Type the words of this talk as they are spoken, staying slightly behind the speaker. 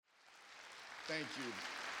Thank you.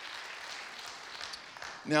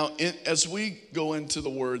 Now, as we go into the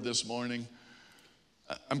Word this morning,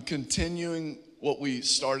 I'm continuing what we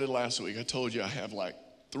started last week. I told you I have like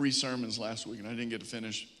 3 sermons last week, and I didn't get to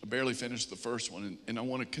finish. I barely finished the first one, and I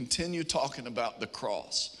want to continue talking about the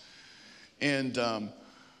cross. And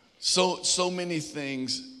so many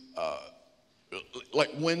things,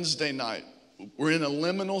 like Wednesday night, we're in a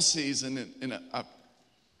liminal season, and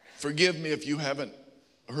forgive me if you haven't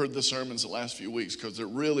heard the sermons the last few weeks, because they're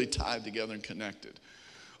really tied together and connected.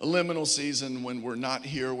 A liminal season, when we're not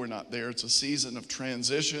here, we're not there. It's a season of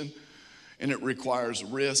transition, and it requires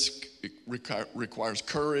risk, it requires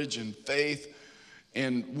courage and faith.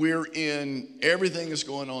 And everything is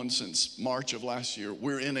going on since March of last year.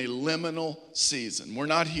 We're in a liminal season. We're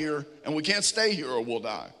not here, and we can't stay here or we'll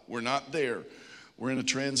die. We're not there. We're in a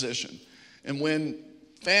transition. And when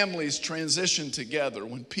families transition together,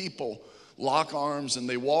 when people lock arms and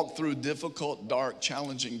they walk through difficult, dark,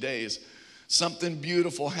 challenging days, something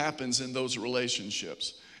beautiful happens in those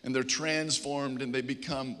relationships. And they're transformed and they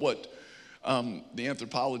become what the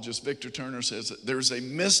anthropologist Victor Turner says, that there's a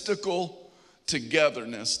mystical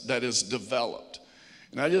togetherness that is developed.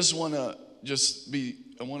 And I just want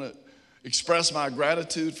to express my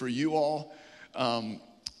gratitude for you all.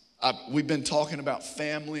 We've been talking about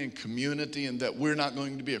family and community, and that we're not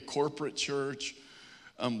going to be a corporate church.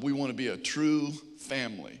 We want to be a true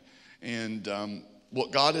family. And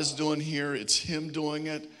what God is doing here, it's Him doing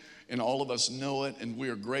it, and all of us know it, and we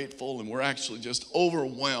are grateful, and we're actually just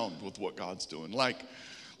overwhelmed with what God's doing. Like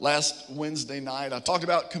last Wednesday night, I talked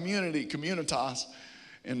about communitas,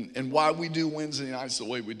 and why we do Wednesday nights the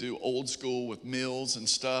way we do, old school with meals and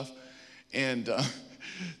stuff. And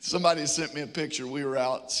somebody sent me a picture. We were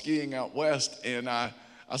out skiing out west, and I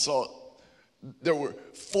saw there were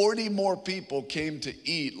 40 more people came to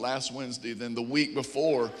eat last Wednesday than the week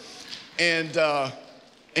before. And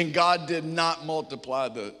God did not multiply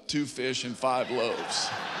the 2 fish and 5 loaves.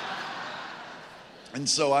 And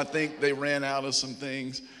so I think they ran out of some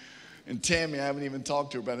things. And Tammy, I haven't even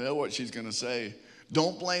talked to her, but I know what she's going to say.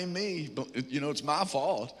 Don't blame me. But, it's my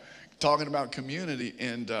fault. Talking about community.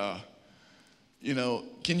 And,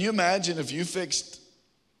 can you imagine if you fixed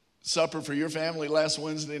supper for your family last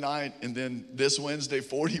Wednesday night, and then this Wednesday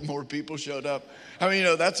 40 more people showed up? I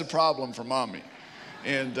mean, that's a problem for mommy.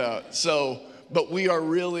 And but we are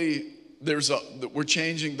really, we're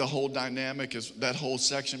changing the whole dynamic. Is that whole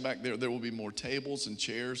section back there, there will be more tables and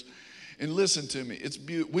chairs. And listen to me,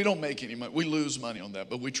 we don't make any money. We lose money on that,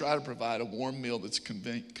 but we try to provide a warm meal that's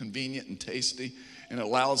convenient and tasty, and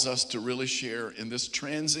allows us to really share in this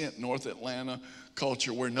transient North Atlanta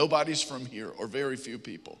culture where nobody's from here, or very few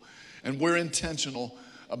people. And we're intentional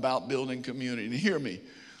about building community. And hear me,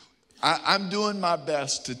 I'm doing my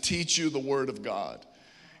best to teach you the Word of God.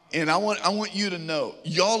 And I want you to know,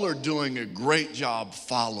 y'all are doing a great job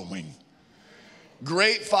following.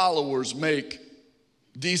 Great followers make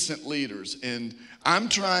decent leaders. And I'm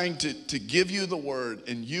trying to give you the Word,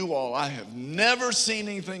 and you all, I have never seen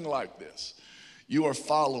anything like this. You are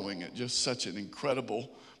following it, just such an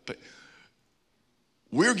incredible.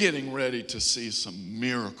 We're getting ready to see some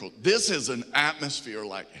miracle. This is an atmosphere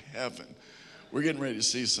like heaven. We're getting ready to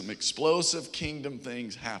see some explosive kingdom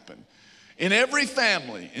things happen in every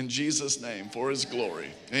family, in Jesus' name, for His glory.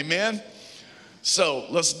 Amen? So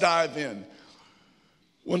let's dive in.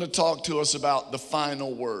 I want to talk to us about the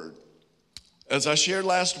final word. As I shared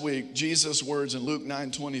last week, Jesus' words in Luke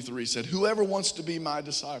 9:23 said, "Whoever wants to be my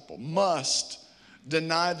disciple must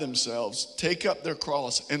deny themselves, take up their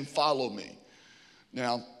cross, and follow me."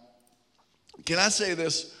 Now, can I say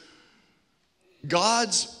this?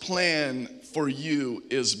 God's plan for you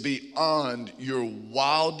is beyond your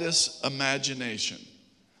wildest imagination.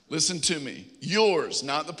 Listen to me. Yours,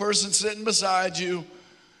 not the person sitting beside you.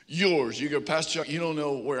 Yours. You go, "Pastor Chuck, you don't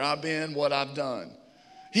know where I've been, what I've done."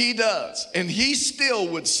 He does. And He still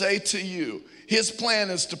would say to you, His plan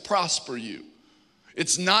is to prosper you.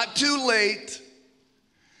 It's not too late.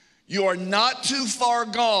 You are not too far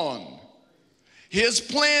gone. His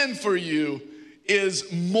plan for you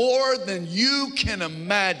is more than you can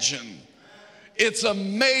imagine. It's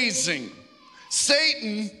amazing.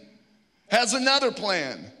 Satan has another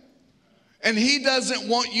plan, and he doesn't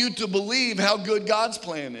want you to believe how good God's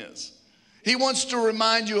plan is. He wants to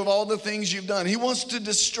remind you of all the things you've done. He wants to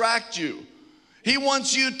distract you. He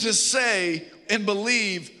wants you to say and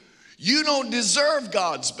believe you don't deserve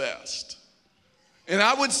God's best. And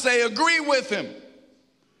I would say, agree with him.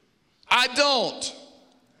 I don't.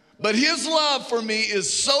 But His love for me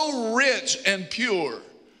is so rich and pure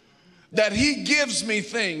that He gives me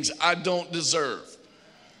things I don't deserve.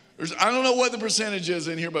 I don't know what the percentage is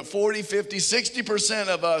in here, but 40, 50, 60%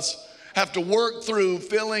 of us have to work through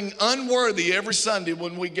feeling unworthy every Sunday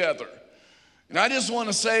when we gather. And I just want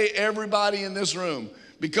to say, everybody in this room,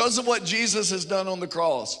 because of what Jesus has done on the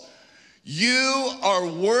cross, you are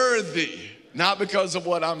worthy, not because of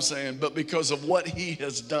what I'm saying, but because of what he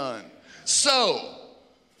has done. So,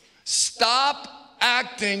 stop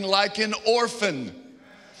acting like an orphan.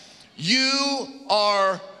 You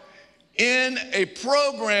are in a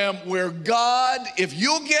program where God, if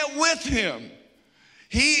you'll get with him,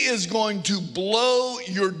 he is going to blow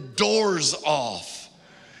your doors off.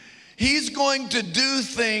 He's going to do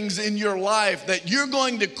things in your life that you're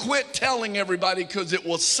going to quit telling everybody because it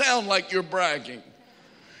will sound like you're bragging.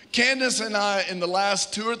 Candace and I, in the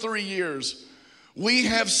last 2 or 3 years, we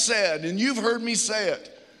have said, and you've heard me say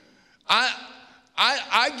it, I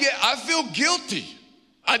feel guilty.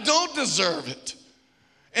 I don't deserve it.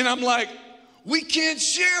 And I'm like, we can't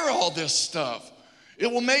share all this stuff.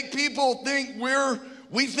 It will make people think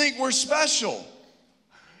we think we're special.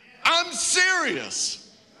 I'm serious.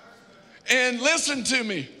 And listen to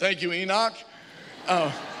me. Thank you, Enoch.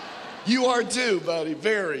 You are too, buddy,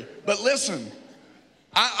 very. But listen,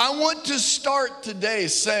 I want to start today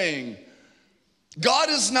saying, God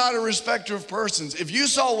is not a respecter of persons. If you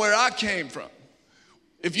saw where I came from,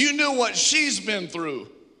 if you knew what she's been through,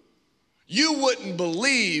 you wouldn't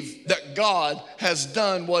believe that God has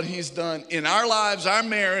done what he's done in our lives, our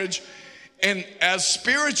marriage, and as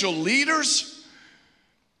spiritual leaders.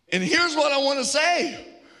 And here's what I want to say.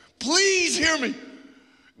 Please hear me.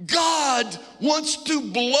 God wants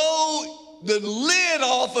to blow the lid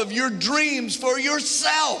off of your dreams for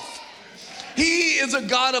yourself. He is a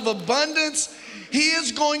God of abundance. He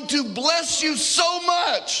is going to bless you so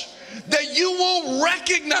much that you won't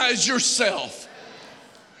recognize yourself.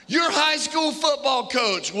 Your high school football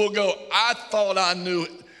coach will go, I thought I knew.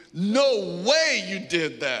 No way you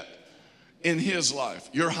did that in his life.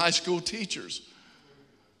 Your high school teachers.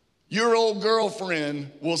 Your old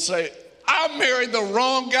girlfriend will say, I married the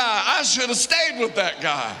wrong guy. I should have stayed with that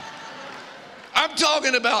guy. I'm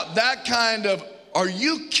talking about that kind of, are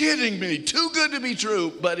you kidding me? Too good to be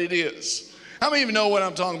true, but it is. How many of you know what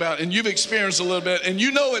I'm talking about? And you've experienced a little bit, and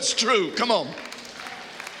you know it's true. Come on.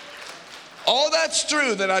 All that's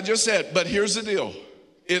true that I just said, but here's the deal.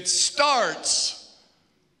 It starts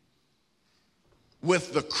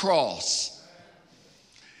with the cross.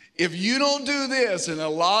 If you don't do this, and a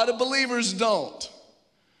lot of believers don't,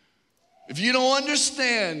 if you don't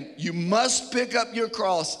understand, you must pick up your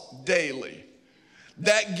cross daily.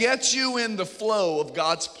 That gets you in the flow of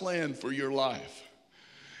God's plan for your life.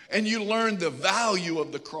 And you learn the value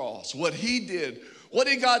of the cross, what he did. What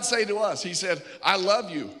did God say to us? He said, I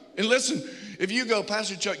love you. And listen, if you go,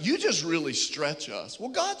 Pastor Chuck, you just really stretch us. Well,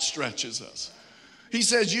 God stretches us. He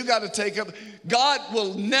says you got to take up. God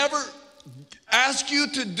will never ask you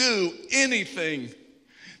to do anything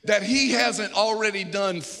that he hasn't already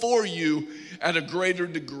done for you at a greater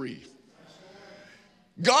degree.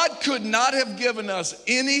 God could not have given us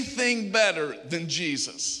anything better than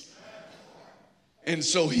Jesus. And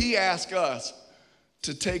so he asked us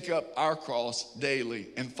to take up our cross daily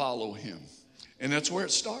and follow him. And that's where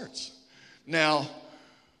it starts. Now,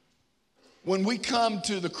 when we come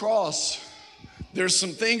to the cross, there's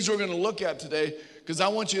some things we're going to look at today, because I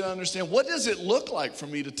want you to understand, what does it look like for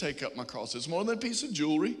me to take up my cross? It's more than a piece of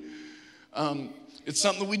jewelry. It's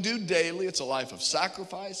something that we do daily. It's a life of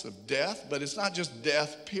sacrifice, of death, but it's not just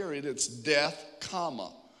death, period. It's death,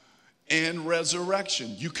 comma, and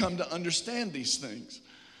resurrection. You come to understand these things.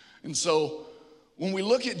 And so when we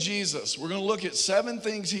look at Jesus, we're going to look at 7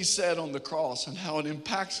 things he said on the cross and how it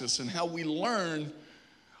impacts us and how we learn,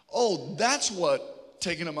 oh, that's what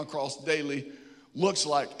taking up my cross daily looks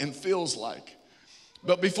like and feels like.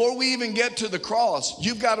 But before we even get to the cross,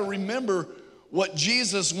 you've got to remember what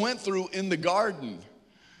Jesus went through in the garden.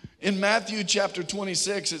 In Matthew chapter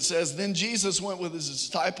 26, it says, then Jesus went with his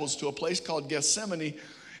disciples to a place called Gethsemane,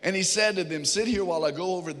 and he said to them, sit here while I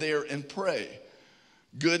go over there and pray.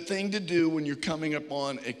 Good thing to do when you're coming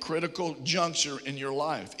upon a critical juncture in your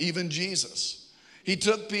life. Even Jesus. He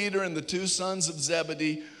took Peter and the 2 sons of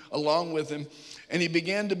Zebedee along with him, and he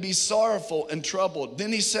began to be sorrowful and troubled.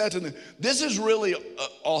 Then he said to them, this is really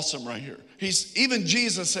awesome right here. Even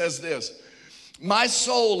Jesus says this, my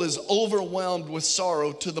soul is overwhelmed with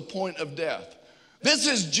sorrow to the point of death. This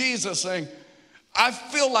is Jesus saying, I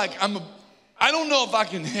feel like I don't know if I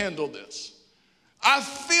can handle this. I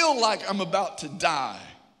feel like I'm about to die.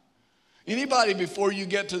 Anybody before you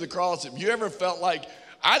get to the cross, have you ever felt like,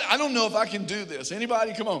 I don't know if I can do this?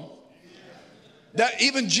 Anybody? Come on. That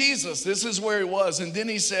even Jesus, this is where he was. And then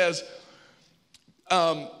he says,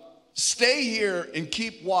 stay here and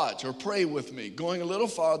keep watch or pray with me. Going a little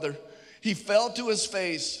farther, he fell to his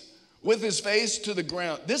face, with his face to the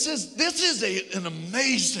ground. This is an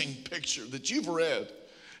amazing picture that you've read.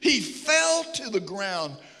 He fell to the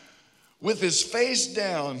ground with his face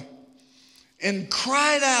down and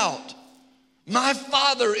cried out, "My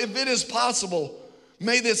Father, if it is possible,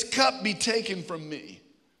 may this cup be taken from me."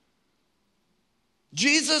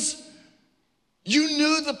 Jesus, you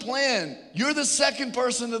knew the plan. You're the second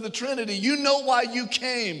person of the Trinity. You know why you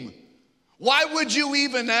came. Why would you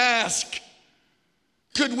even ask?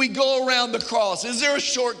 Could we go around the cross? Is there a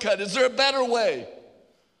shortcut? Is there a better way?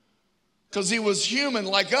 Because he was human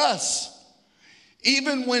like us.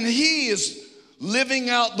 Even when he is living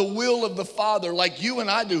out the will of the Father like you and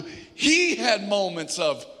I do, he had moments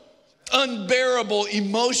of unbearable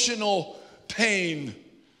emotional pain.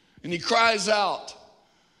 And he cries out,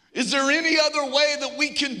 "Is there any other way that we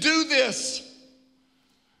can do this?"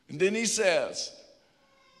 And then he says,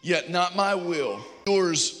 "Yet not my will,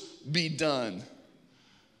 yours be done."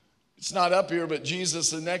 It's not up here, but Jesus,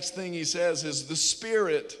 the next thing he says is, "The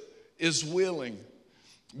spirit is willing,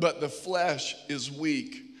 but the flesh is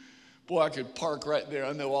weak." Boy, I could park right there.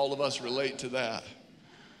 I know all of us relate to that.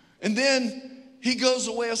 And then he goes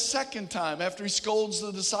away a second time after he scolds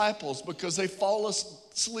the disciples because they fall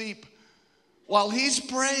asleep while he's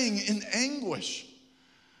praying in anguish.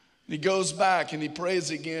 And he goes back and he prays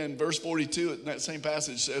again. Verse 42 in that same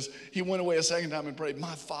passage says, he went away a second time and prayed,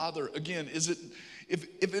 "My Father," again, if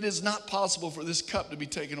it is not possible for this cup to be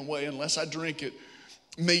taken away unless I drink it,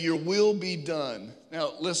 may your will be done.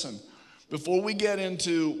 Now, listen, before we get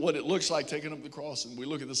into what it looks like taking up the cross and we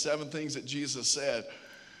look at the 7 things that Jesus said,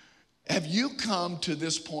 have you come to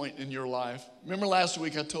this point in your life? Remember last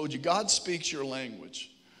week I told you, God speaks your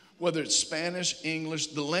language. Whether it's Spanish, English,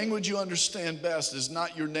 the language you understand best is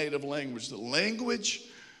not your native language. The language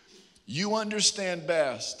you understand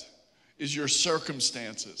best is your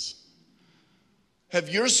circumstances. Have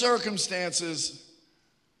your circumstances,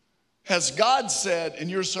 has God said in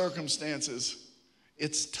your circumstances,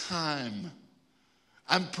 "It's time.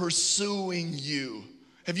 I'm pursuing you"?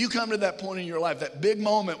 Have you come to that point in your life, that big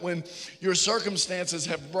moment when your circumstances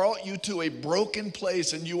have brought you to a broken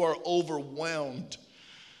place and you are overwhelmed?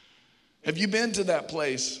 Have you been to that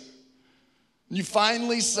place? You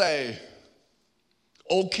finally say,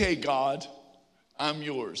 "Okay, God, I'm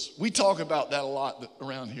yours." We talk about that a lot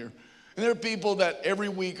around here. And there are people that every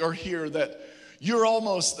week are here that you're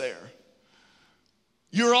almost there.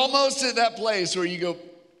 You're almost at that place where you go,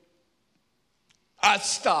 "I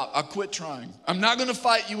stop. I quit trying. I'm not going to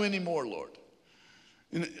fight you anymore, Lord."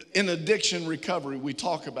 In addiction recovery, we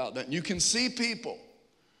talk about that. And you can see people,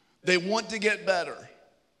 they want to get better.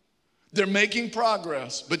 They're making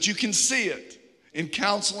progress, but you can see it in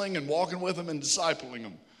counseling and walking with them and discipling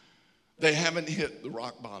them. They haven't hit the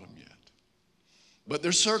rock bottom yet. But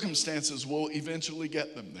their circumstances will eventually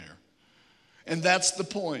get them there. And that's the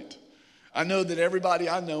point. I know that everybody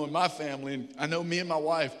I know in my family, and I know me and my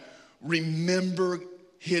wife, remember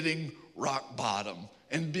hitting rock bottom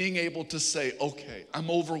and being able to say, "Okay,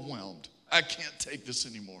 I'm overwhelmed. I can't take this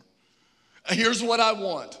anymore. Here's what I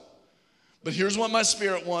want, but here's what my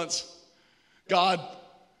spirit wants. God,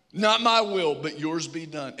 not my will, but yours be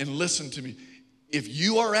done." And listen to me. If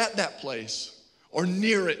you are at that place or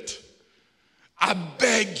near it, I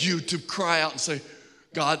beg you to cry out and say,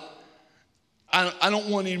 "God, I don't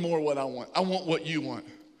want any more what I want. I want what you want."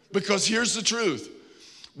 Because here's the truth.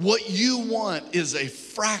 What you want is a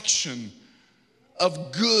fraction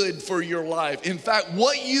of good for your life. In fact,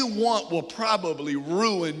 what you want will probably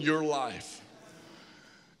ruin your life.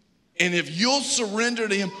 And if you'll surrender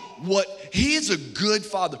to him, he's a good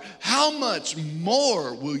Father. How much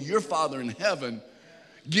more will your Father in heaven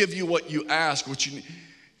give you what you ask, what you need?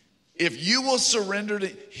 If you will surrender to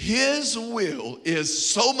his will, is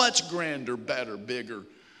so much grander, better, bigger,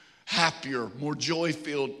 happier, more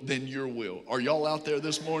joy-filled than your will. Are y'all out there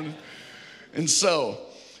this morning? And so,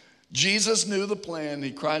 Jesus knew the plan.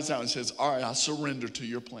 He cries out and says, "All right, I surrender to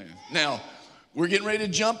your plan." Now, we're getting ready to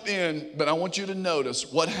jump in, but I want you to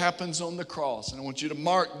notice what happens on the cross. And I want you to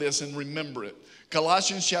mark this and remember it.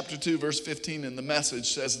 Colossians chapter 2, verse 15 in the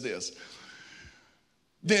Message says this.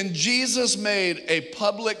 Then Jesus made a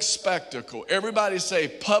public spectacle. Everybody say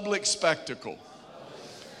public spectacle.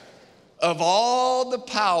 Of all the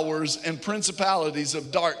powers and principalities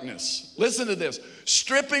of darkness. Listen to this.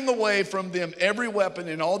 Stripping away from them every weapon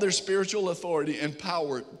and all their spiritual authority and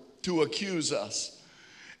power to accuse us.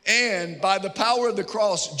 And by the power of the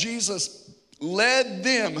cross, Jesus led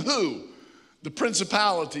them, who? The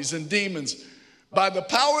principalities and demons, By the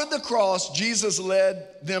power of the cross, Jesus led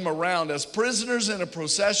them around as prisoners in a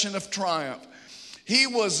procession of triumph. He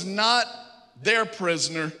was not their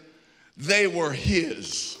prisoner, they were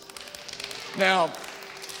his. Now,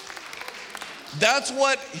 that's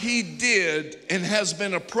what he did and has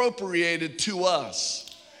been appropriated to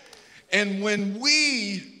us. And when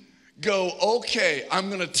we go, okay, I'm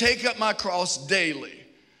going to take up my cross daily,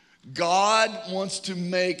 God wants to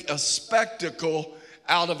make a spectacle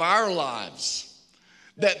out of our lives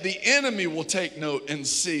that the enemy will take note and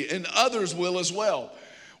see, and others will as well.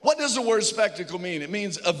 What does the word spectacle mean? It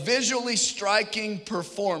means a visually striking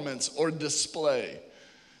performance or display.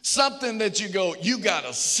 Something that you go, you got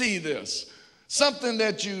to see this. Something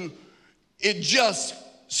that it just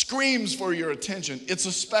screams for your attention. It's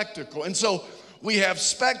a spectacle. And so we have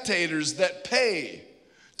spectators that pay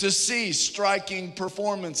to see striking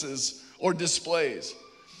performances or displays.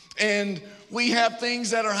 And we have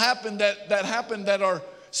things that happen that are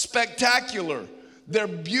spectacular. They're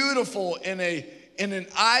beautiful in an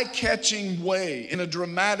eye-catching way, in a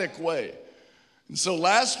dramatic way. And so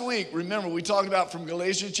last week, remember, we talked about from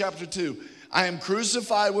Galatians chapter 2, I am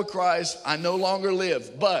crucified with Christ, I no longer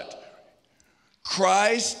live, but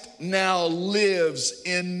Christ now lives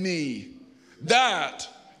in me. That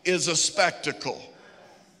is a spectacle.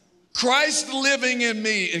 Christ living in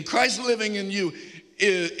me and Christ living in you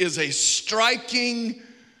is a striking,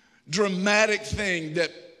 dramatic thing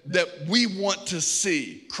that we want to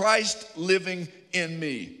see. Christ living in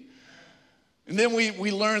me. And then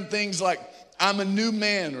we learn things like, I'm a new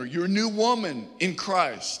man, or you're a new woman in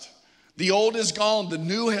Christ. The old is gone, the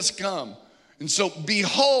new has come. And so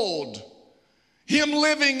behold, him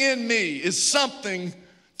living in me is something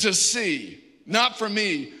to see. Not for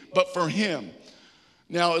me, but for him.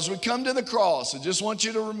 Now, as we come to the cross, I just want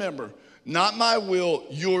you to remember, not my will,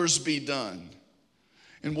 yours be done.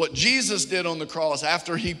 And what Jesus did on the cross,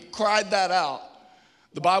 after he cried that out,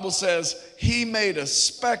 the Bible says he made a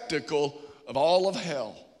spectacle of all of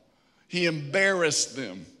hell. He embarrassed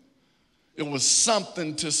them. It was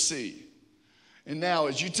something to see. And now,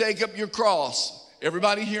 as you take up your cross,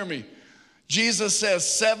 everybody hear me. Jesus says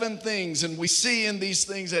 7 things, and we see in these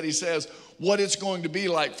things that he says what it's going to be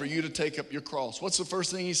like for you to take up your cross. What's the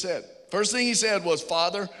first thing he said? First thing he said was,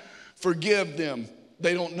 Father, forgive them.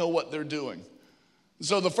 They don't know what they're doing.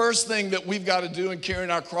 So the first thing that we've got to do in carrying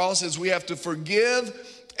our cross is we have to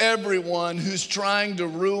forgive everyone who's trying to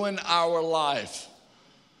ruin our life.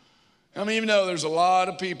 How many of you know there's a lot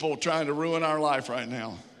of people trying to ruin our life right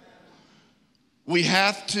now? We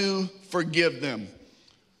have to forgive them.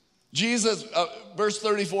 Jesus, verse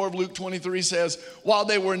 34 of Luke 23 says, while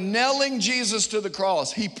they were nailing Jesus to the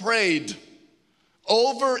cross, he prayed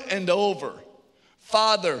over and over,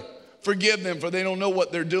 Father, forgive them, for they don't know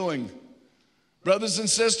what they're doing. Brothers and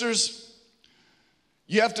sisters,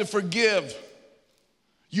 you have to forgive.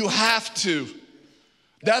 You have to.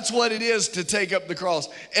 That's what it is to take up the cross.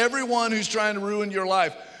 Everyone who's trying to ruin your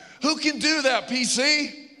life. Who can do that,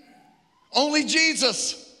 PC? Only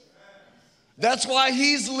Jesus. That's why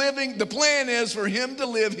he's living. The plan is for him to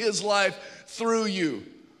live his life through you.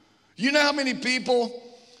 You know how many people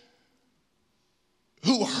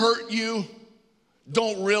who hurt you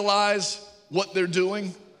don't realize what they're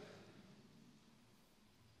doing?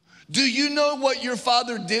 Do you know what your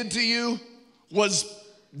father did to you was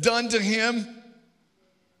done to him?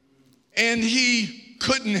 And he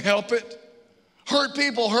couldn't help it. Hurt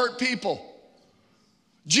people hurt people.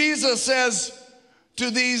 Jesus says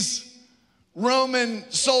to these Roman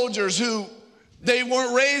soldiers who they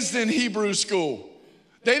weren't raised in Hebrew school.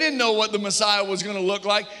 They didn't know what the Messiah was going to look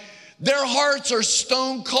like. Their hearts are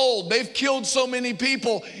stone cold. They've killed so many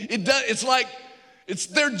people. It's like it's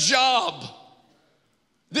their job.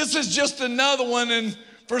 This is just another one, and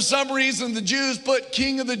for some reason the Jews put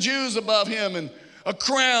King of the Jews above him and a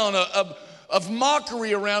crown of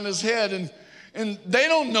mockery around his head, and they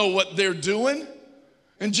don't know what they're doing.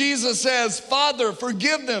 And Jesus says, Father,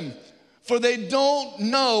 forgive them, for they don't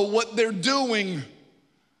know what they're doing.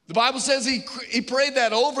 The Bible says he prayed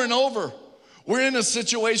that over and over. We're in a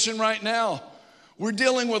situation right now. We're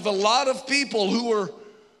dealing with a lot of people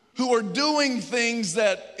who are doing things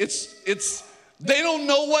that they don't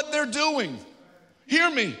know what they're doing.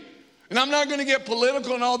 Hear me. And I'm not going to get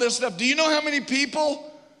political and all this stuff. Do you know how many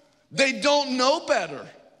people, they don't know better?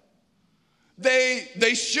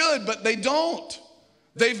 They should, but they don't.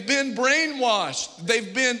 They've been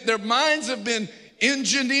brainwashed. Their minds have been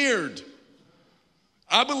engineered.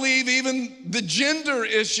 I believe even the gender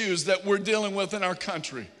issues that we're dealing with in our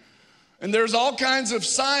country. And there's all kinds of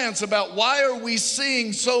science about why are we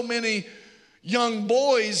seeing so many young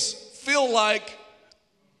boys feel like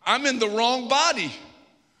I'm in the wrong body.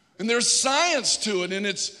 And there's science to it, and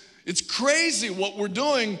it's crazy what we're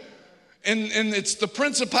doing. And it's the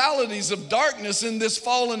principalities of darkness in this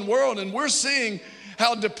fallen world, and we're seeing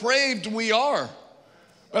how depraved we are.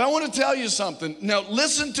 But I want to tell you something. Now,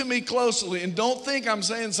 listen to me closely, and don't think I'm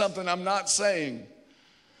saying something I'm not saying.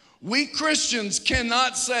 We Christians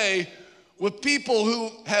cannot say with people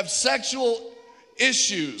who have sexual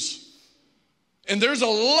issues, and there's a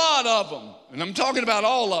lot of them, and I'm talking about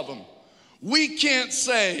all of them. We can't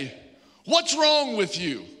say, what's wrong with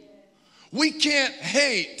you? We can't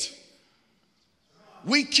hate.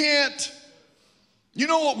 We can't, you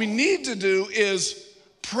know what we need to do is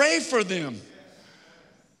pray for them.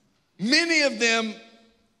 Many of them,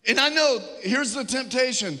 and I know, here's the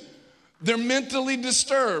temptation, they're mentally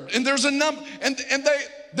disturbed. And there's a number,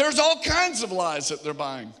 there's all kinds of lies that they're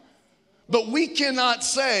buying. But we cannot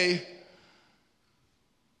say,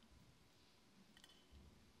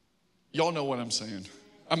 y'all know what I'm saying.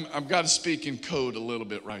 I've got to speak in code a little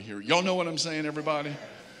bit right here. Y'all know what I'm saying, everybody?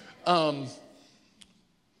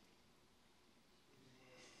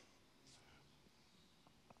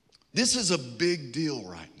 This is a big deal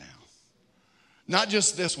right now. Not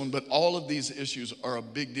just this one, but all of these issues are a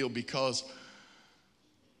big deal because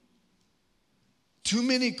too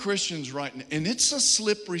many Christians right now, and it's a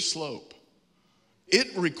slippery slope.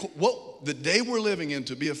 The day we're living in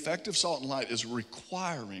to be effective salt and light is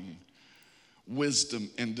requiring wisdom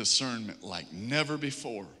and discernment like never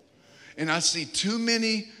before. And I see too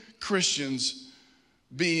many Christians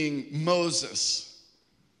being Moses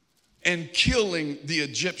and killing the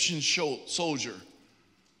Egyptian soldier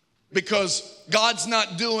because God's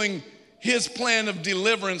not doing his plan of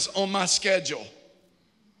deliverance on my schedule.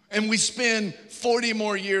 And we spend 40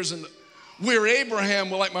 more years we're Abraham,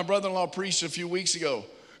 like my brother-in-law preached a few weeks ago,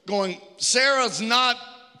 going, Sarah's not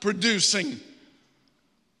producing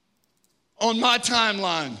on my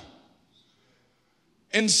timeline.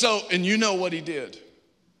 And you know what he did.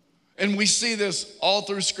 And we see this all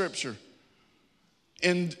through Scripture.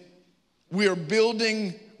 And we're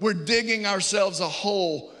digging ourselves a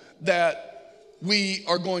hole that we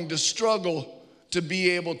are going to struggle to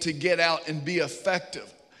be able to get out and be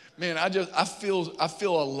effective. Man, I feel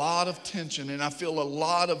a lot of tension, and I feel a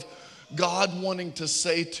lot of God wanting to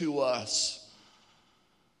say to us,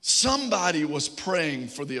 somebody was praying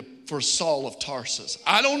for Saul of Tarsus.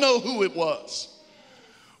 I don't know who it was.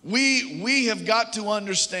 We have got to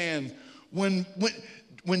understand when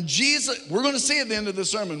Jesus, we're going to see at the end of the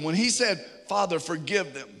sermon, when he said, Father,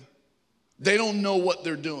 forgive them. They don't know what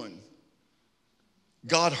they're doing.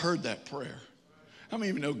 God heard that prayer. How many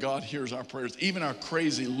of you know God hears our prayers? Even our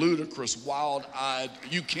crazy, ludicrous, wild-eyed,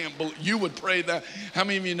 you would pray that. How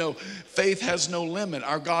many of you know faith has no limit?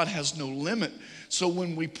 Our God has no limit. So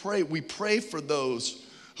when we pray for those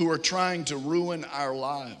who are trying to ruin our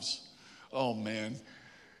lives. Oh man.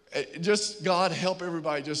 Just God help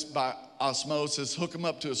everybody just by osmosis, hook them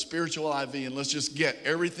up to a spiritual IV, and let's just get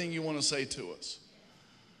everything you want to say to us.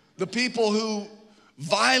 The people who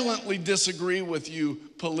violently disagree with you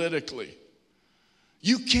politically,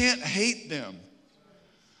 you can't hate them.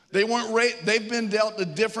 They've been dealt a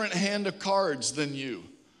different hand of cards than you.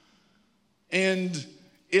 And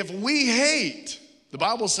if we hate, the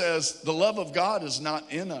Bible says the love of God is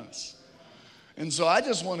not in us. And so I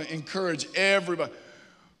just want to encourage everybody.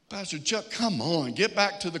 Pastor Chuck, come on, get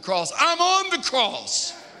back to the cross. I'm on the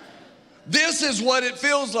cross. This is what it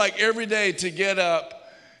feels like every day to get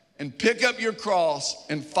up and pick up your cross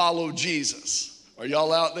and follow Jesus. Are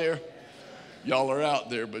y'all out there? Y'all are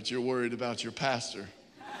out there, but you're worried about your pastor.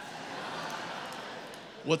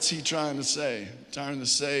 What's he trying to say? Trying to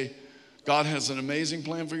say, God has an amazing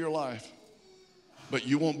plan for your life, but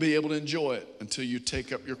you won't be able to enjoy it until you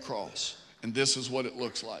take up your cross. And this is what it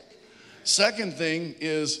looks like. Second thing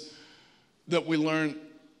is that we learn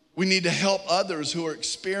we need to help others who are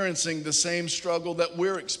experiencing the same struggle that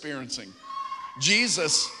we're experiencing.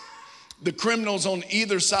 Jesus, the criminals on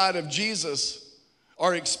either side of Jesus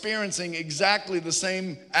are experiencing exactly the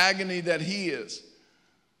same agony that he is.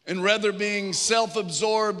 And rather being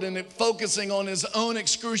self-absorbed and focusing on his own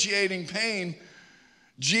excruciating pain,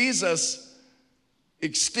 Jesus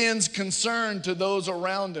extends concern to those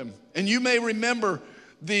around him. And you may remember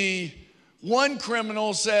the one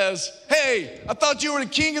criminal says, hey, I thought you were the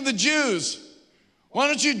king of the Jews. Why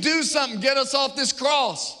don't you do something, get us off this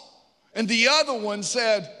cross? And the other one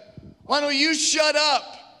said, why don't you shut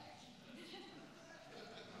up?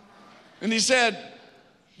 And he said,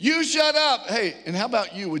 you shut up. Hey, and how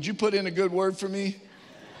about you? Would you put in a good word for me?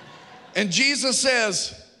 And Jesus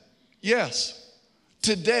says, yes,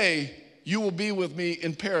 today you will be with me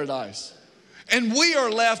in paradise. And we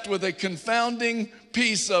are left with a confounding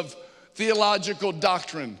piece of theological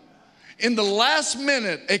doctrine. In the last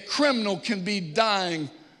minute, a criminal can be dying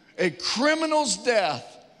a criminal's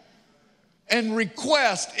death and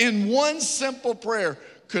request in one simple prayer,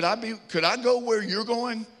 could I go where you're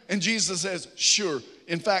going? And Jesus says, sure.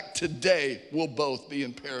 In fact, today we'll both be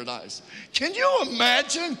in paradise. Can you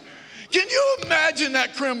imagine? Can you imagine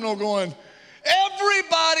that criminal going,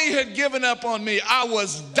 everybody had given up on me. I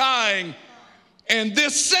was dying. And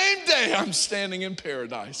this same day I'm standing in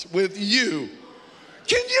paradise with you.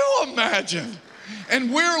 Can you imagine?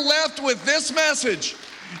 And we're left with this message.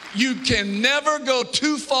 You can never go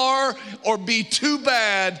too far or be too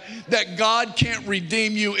bad that God can't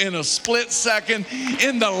redeem you in a split second,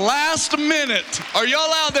 in the last minute. Are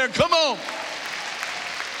y'all out there? Come on.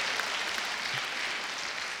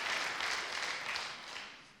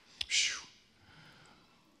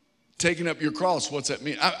 Taking up your cross, what's that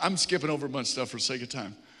mean? I'm skipping over a bunch of stuff for the sake of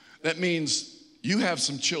time. That means you have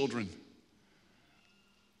some children.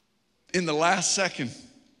 In the last second,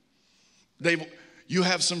 you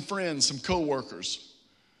have some friends, some coworkers.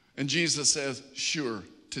 And Jesus says, sure,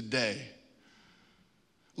 today.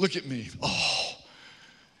 Look at me. Oh,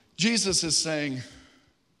 Jesus is saying,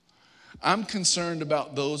 I'm concerned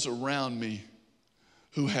about those around me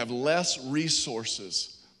who have less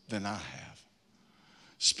resources than I have.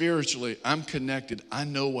 Spiritually, I'm connected. I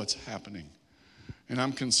know what's happening. And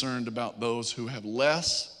I'm concerned about those who have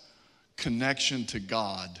less connection to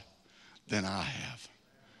God than I have.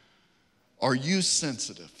 Are you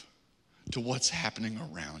sensitive to what's happening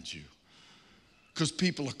around you? Because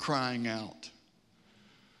people are crying out.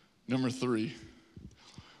 Number 3,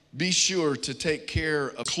 be sure to take care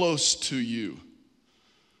of close to you.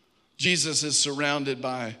 Jesus is surrounded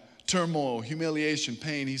by turmoil, humiliation,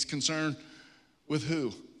 pain. He's concerned with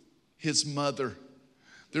who? His mother.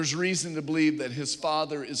 There's reason to believe that his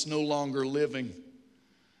father is no longer living.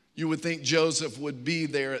 You would think Joseph would be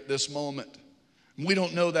there at this moment. We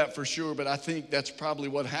don't know that for sure, but I think that's probably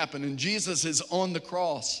what happened. And Jesus is on the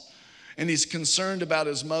cross, and he's concerned about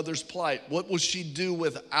his mother's plight. What will she do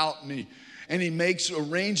without me? And he makes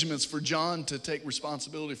arrangements for John to take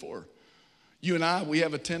responsibility for her. You and I, we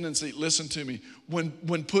have a tendency, listen to me,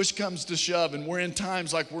 when push comes to shove, and we're in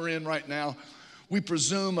times like we're in right now, we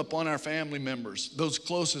presume upon our family members, those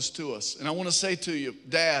closest to us. And I want to say to you,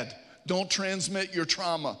 Dad, don't transmit your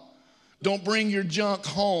trauma. Don't bring your junk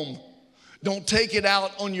home. Don't take it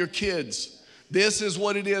out on your kids. This is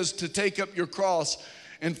what it is to take up your cross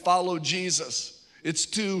and follow Jesus. It's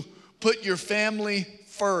to put your family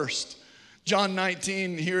first. John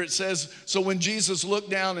 19, here it says, so when Jesus looked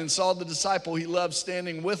down and saw the disciple he loved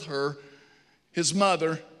standing with her, his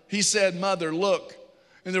mother, he said, Mother, look.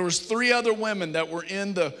 And there was 3 other women that were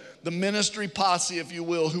in the ministry posse, if you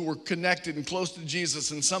will, who were connected and close to Jesus,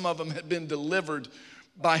 and some of them had been delivered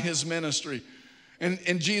by his ministry.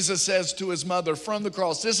 And Jesus says to his mother from the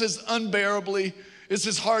cross, this is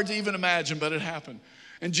hard to even imagine, but it happened.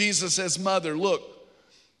 And Jesus says, Mother, look,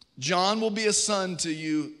 John will be a son to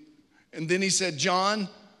you. And then he said, John,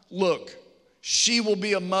 look, she will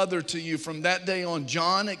be a mother to you. From that day on,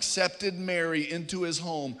 John accepted Mary into his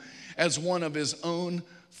home as one of his own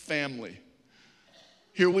family.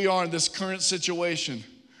 Here we are in this current situation.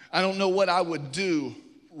 I don't know what I would do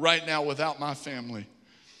right now without my family.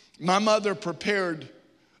 My mother prepared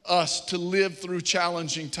us to live through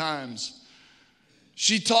challenging times.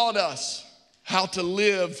 She taught us how to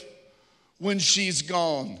live when she's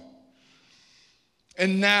gone.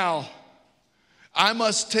 And now I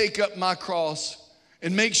must take up my cross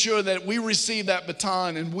and make sure that we receive that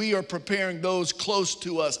baton and we are preparing those close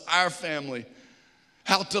to us, our family,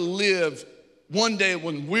 how to live one day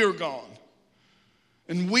when we're gone.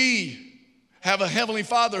 And we have a Heavenly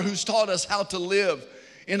Father who's taught us how to live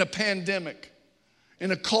in a pandemic,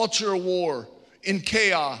 in a culture war, in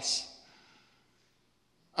chaos.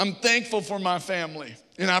 I'm thankful for my family,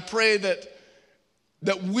 and I pray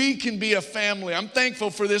that we can be a family. I'm thankful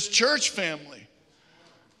for this church family.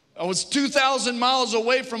 I was 2,000 miles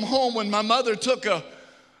away from home when my mother took a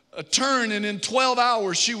turn, and in 12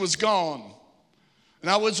 hours she was gone. And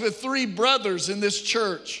I was with 3 brothers in this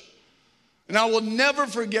church, and I will never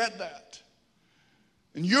forget that.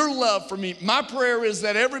 And your love for me, my prayer is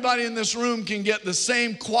that everybody in this room can get the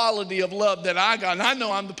same quality of love that I got. And I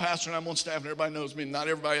know I'm the pastor and I'm on staff and everybody knows me. Not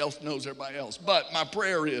everybody else knows everybody else. But my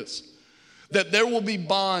prayer is that there will be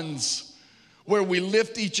bonds where we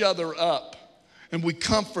lift each other up and we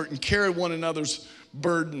comfort and carry one another's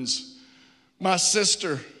burdens. My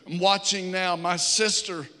sister, I'm watching now, my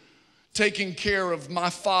sister taking care of my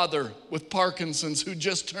father with Parkinson's, who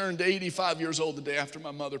just turned 85 years old the day after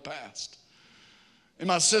my mother passed. and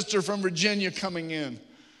my sister from Virginia coming in.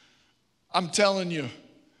 I'm telling you,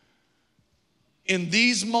 in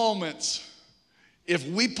these moments, if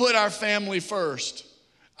we put our family first,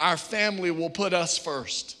 our family will put us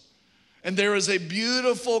first. And there is a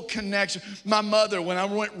beautiful connection. My mother, when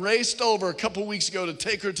I raced over a couple weeks ago to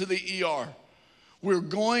take her to the ER, we were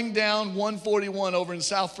going down 141 over in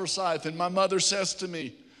South Forsyth, and my mother says to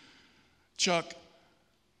me, Chuck,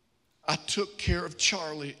 I took care of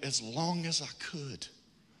Charlie as long as I could.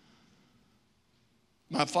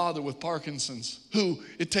 My father with Parkinson's, who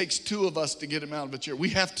it takes two of us to get him out of a chair. We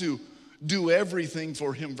have to do everything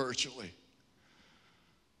for him virtually.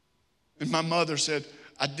 And my mother said,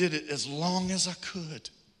 I did it as long as I could.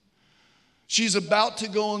 She's about to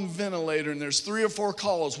go on ventilator, and there's 3 or 4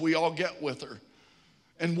 calls we all get with her.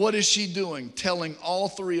 And what is she doing? Telling all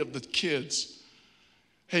 3 of the kids,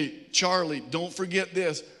 hey, Charlie, don't forget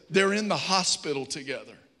this. They're in the hospital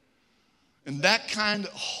together. And that kind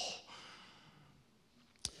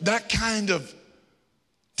of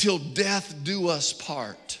till death do us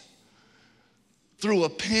part, through a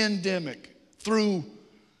pandemic, through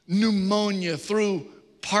pneumonia, through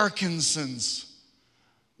Parkinson's,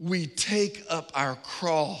 we take up our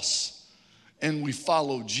cross and we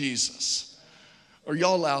follow Jesus. Are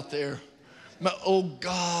y'all out there? Oh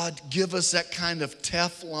God, give us that kind of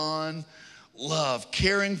Teflon love.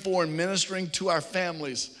 Caring for and ministering to our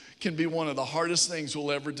families can be one of the hardest things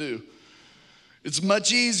we'll ever do. It's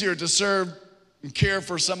much easier to serve and care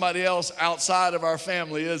for somebody else outside of our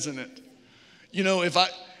family, isn't it? You know,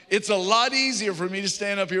 it's a lot easier for me to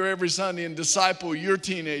stand up here every Sunday and disciple your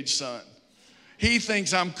teenage son. He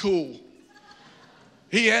thinks I'm cool.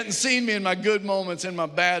 He hadn't seen me in my good moments and my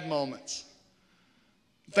bad moments.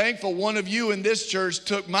 Thankful one of you in this church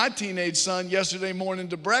took my teenage son yesterday morning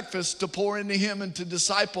to breakfast to pour into him and to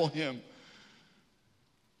disciple him.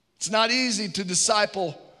 It's not easy to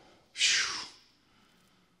disciple.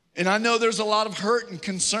 And I know there's a lot of hurt and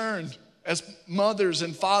concern as mothers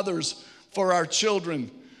and fathers for our children.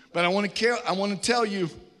 But I want to tell you,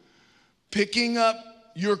 picking up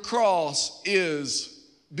your cross is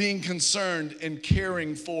being concerned and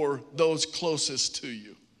caring for those closest to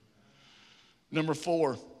you. Number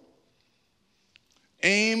 4,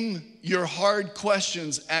 aim your hard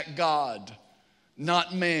questions at God,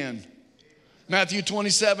 not man. Matthew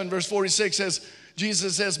 27, verse 46 says,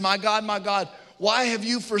 Jesus says, my God, why have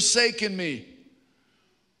you forsaken me?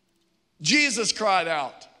 Jesus cried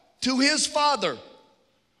out to his Father,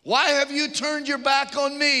 why have you turned your back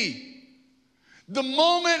on me? The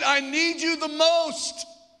moment I need you the most,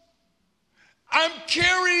 I'm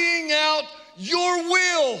carrying out your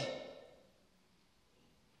will.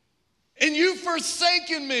 And you've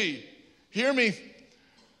forsaken me. Hear me.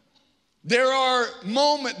 There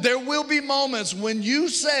will be moments when you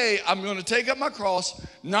say, I'm going to take up my cross,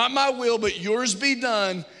 not my will, but yours be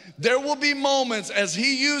done. There will be moments as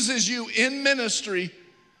he uses you in ministry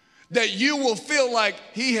that you will feel like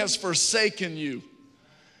he has forsaken you.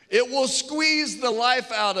 It will squeeze the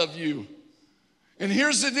life out of you. And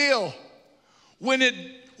here's the deal. When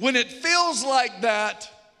it feels like that,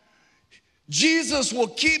 Jesus will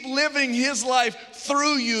keep living his life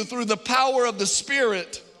through you, through the power of the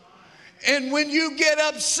Spirit. And when you get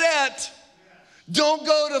upset, don't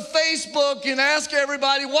go to Facebook and ask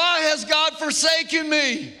everybody, why has God forsaken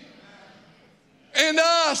me? And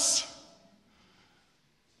us.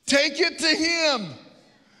 Take it to him.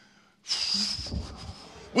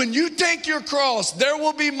 When you take your cross, there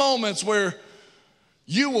will be moments where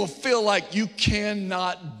you will feel like you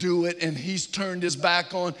cannot do it and he's turned his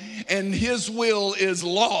back on and his will is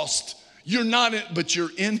lost. You're not in, but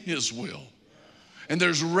you're in his will. And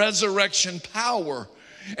there's resurrection power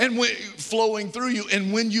and flowing through you.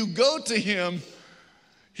 And when you go to him,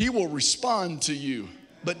 he will respond to you.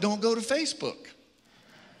 But don't go to Facebook.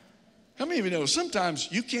 How many of you know sometimes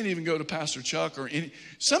you can't even go to Pastor Chuck or any,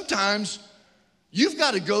 sometimes you've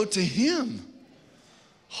got to go to him.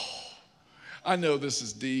 I know this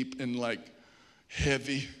is deep and like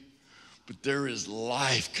heavy, but there is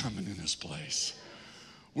life coming in this place.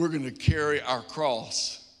 We're going to carry our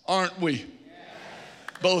cross, aren't we?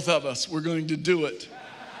 Both of us, we're going to do it.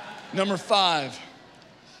 Number 5,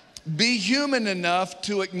 be human enough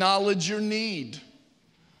to acknowledge your need.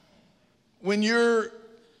 When you're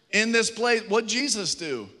in this place, what did Jesus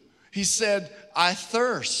do? He said, I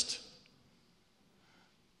thirst.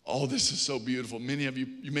 Oh, this is so beautiful. Many of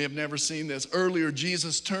you may have never seen this. Earlier,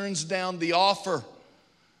 Jesus turns down the offer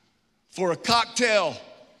for a cocktail,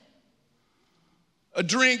 a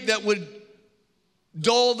drink that would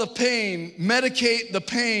dull the pain, medicate the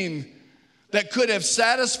pain, that could have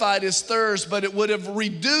satisfied his thirst, but it would have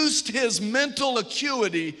reduced his mental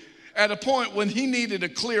acuity at a point when he needed a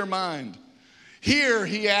clear mind. Here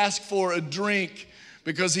he asked for a drink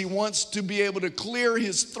because he wants to be able to clear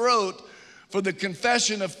his throat for the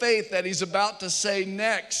confession of faith that he's about to say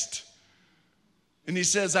next. And he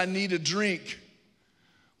says, I need a drink.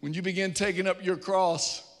 When you begin taking up your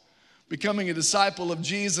cross, becoming a disciple of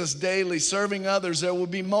Jesus daily, serving others, there will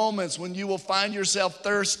be moments when you will find yourself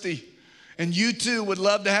thirsty. And you too would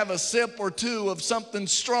love to have a sip or two of something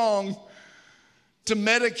strong to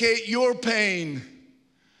medicate your pain.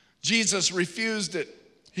 Jesus refused it.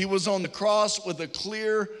 He was on the cross with a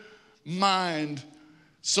clear mind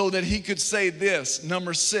so that he could say this,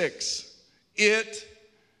 number 6,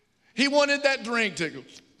 he wanted that drink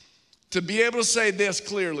to be able to say this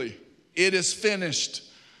clearly, it is finished.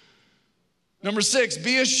 Number 6,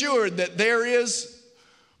 be assured that there is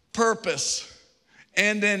purpose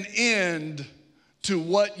and an end to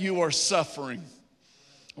what you are suffering.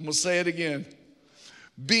 I'm going to say it again.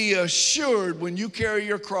 Be assured when you carry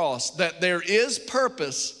your cross that there is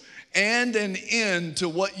purpose and an end to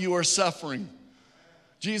what you are suffering.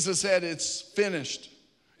 Jesus said, it's finished.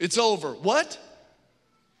 It's over. What?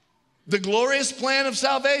 The glorious plan of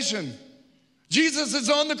salvation. Jesus is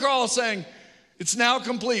on the cross saying, it's now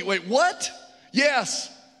complete. Wait, what?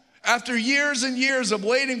 Yes. After years and years of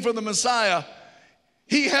waiting for the Messiah,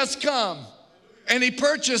 he has come and he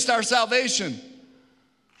purchased our salvation.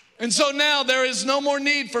 And so now there is no more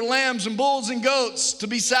need for lambs and bulls and goats to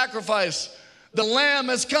be sacrificed. The Lamb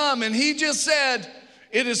has come and he just said,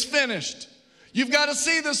 it is finished. You've got to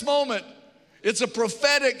see this moment. It's a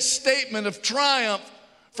prophetic statement of triumph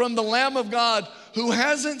from the Lamb of God who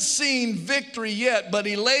hasn't seen victory yet, but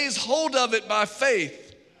he lays hold of it by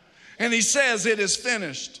faith. And he says, it is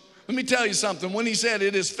finished. Let me tell you something. When he said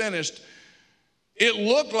it is finished, it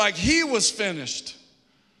looked like he was finished.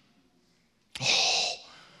 Oh.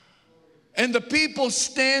 And the people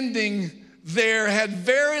standing there had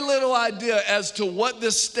very little idea as to what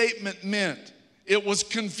this statement meant. It was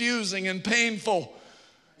confusing and painful.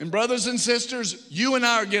 And brothers and sisters, you and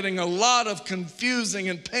I are getting a lot of confusing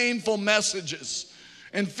and painful messages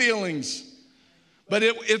and feelings. But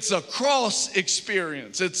it's a cross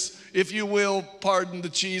experience. It's, if you will, pardon the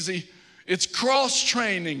cheesy, it's cross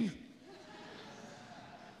training.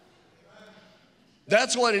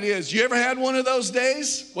 That's what it is. You ever had one of those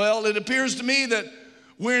days? Well, it appears to me that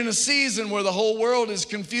we're in a season where the whole world is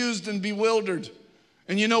confused and bewildered.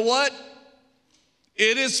 And you know what?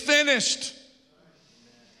 It is finished.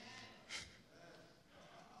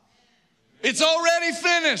 It's already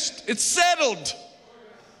finished. It's settled.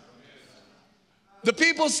 The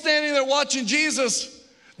people standing there watching Jesus,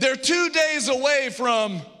 they're 2 days away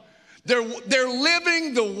from, they're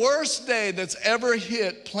living the worst day that's ever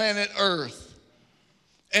hit planet Earth.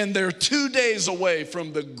 And they're 2 days away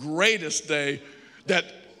from the greatest day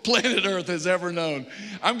that planet Earth has ever known.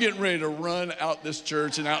 I'm getting ready to run out this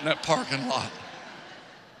church and out in that parking lot.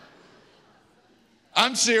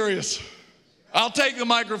 I'm serious. I'll take the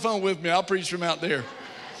microphone with me. I'll preach from out there.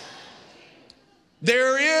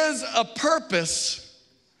 There is a purpose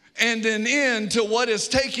and an end to what is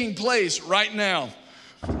taking place right now.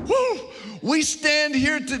 Woo! We stand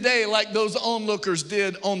here today like those onlookers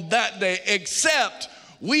did on that day, except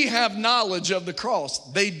we have knowledge of the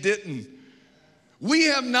cross. They didn't. We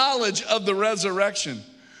have knowledge of the resurrection.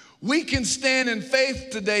 We can stand in faith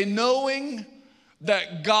today knowing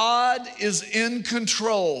that God is in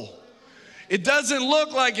control. It doesn't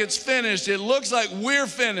look like it's finished. It looks like we're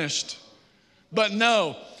finished. But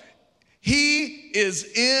no, he is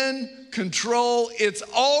in control. It's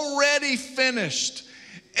already finished.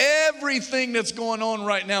 Everything that's going on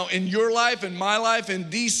right now in your life, in my life, in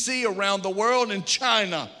DC, around the world, in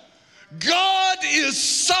China, God is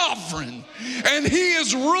sovereign and he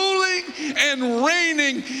is ruling and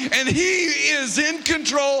reigning and he is in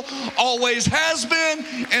control, always has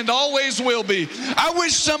been and always will be. I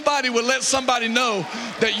wish somebody would let somebody know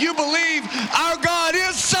that you believe our God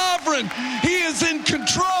is sovereign. He is in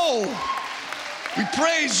control. We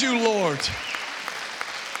praise you, Lord.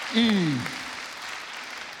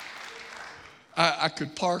 I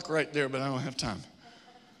could park right there, but I don't have time.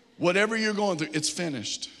 Whatever you're going through, it's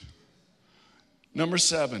finished. Number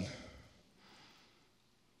 7,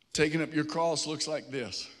 taking up your cross looks like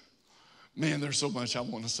this. Man, there's so much I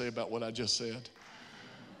want to say about what I just said.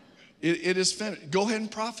 It is finished. Go ahead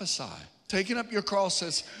and prophesy. Taking up your cross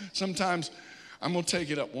says sometimes, I'm going to take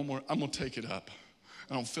it up one more. I'm going to take it up.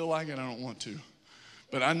 I don't feel like it. I don't want to.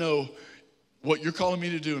 But I know what you're calling me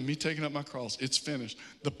to do and me taking up my cross, it's finished.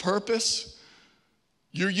 The purpose,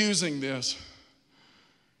 you're using this.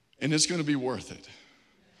 And it's going to be worth it.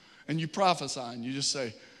 And you prophesy and you just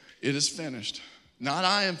say, it is finished. Not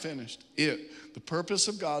I am finished. The purpose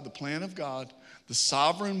of God, the plan of God, the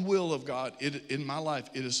sovereign will of God in my life,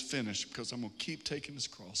 it is finished because I'm going to keep taking this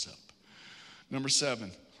cross up. Number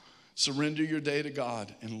 7, surrender your day to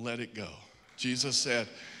God and let it go. Jesus said,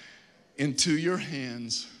 into your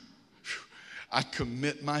hands I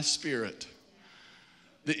commit my spirit.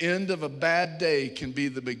 The end of a bad day can be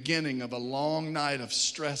the beginning of a long night of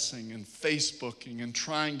stressing and Facebooking and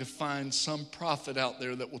trying to find some prophet out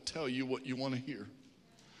there that will tell you what you want to hear.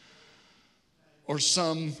 Or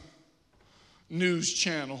some news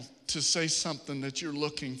channel to say something that you're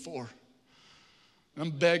looking for.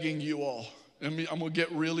 I'm begging you all. I'm going to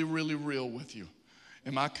get really, really real with you.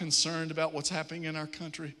 Am I concerned about what's happening in our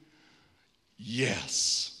country?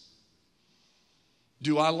 Yes.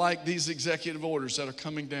 Do I like these executive orders that are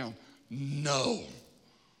coming down? No.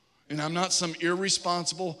 And I'm not some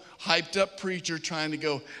irresponsible, hyped up preacher trying to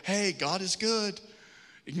go, hey, God is good.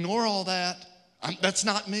 Ignore all that. That's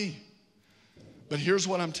not me. But here's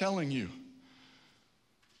what I'm telling you.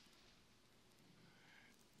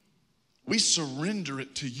 We surrender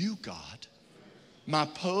it to you, God. My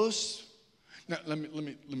posts, now let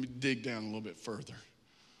me dig down a little bit further.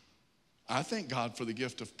 I thank God for the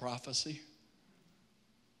gift of prophecy.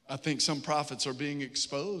 I think some prophets are being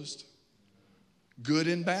exposed, good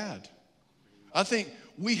and bad. I think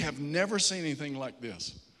we have never seen anything like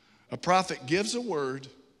this. A prophet gives a word,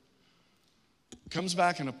 comes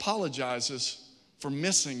back and apologizes for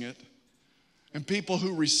missing it, and people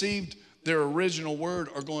who received their original word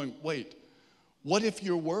are going, wait, what if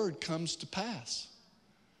your word comes to pass?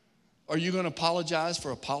 Are you going to apologize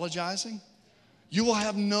for apologizing? You will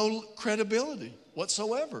have no credibility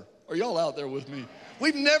whatsoever. Are y'all out there with me?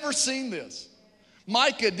 We've never seen this.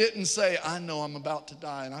 Micah didn't say, I know I'm about to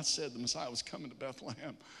die, and I said the Messiah was coming to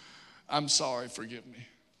Bethlehem. I'm sorry, forgive me.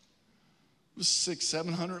 It was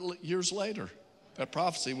 600-700 years later that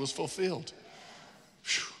prophecy was fulfilled.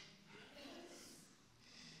 Whew.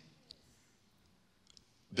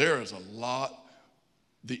 There is a lot.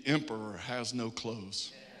 The emperor has no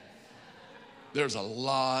clothes. There's a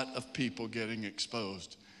lot of people getting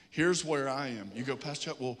exposed. Here's where I am. You go,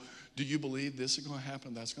 Pastor Chuck, well, do you believe this is going to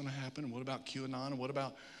happen, that's going to happen? And what about QAnon? And what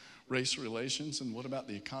about race relations? And what about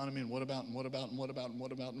the economy? And what about, and what about, and what about, and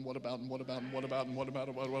what about, and what about, and what about, and what about, and what about,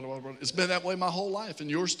 and what about, and what about? It's been that way my whole life, and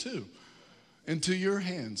yours too. Into your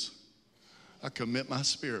hands, I commit my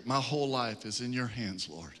spirit. My whole life is in your hands,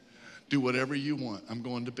 Lord. Do whatever you want. I'm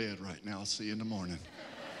going to bed right now. I'll see you in the morning.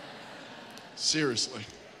 Seriously.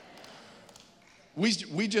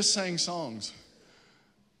 We just sang songs.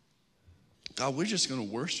 God, we're just going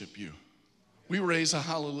to worship you. We raise a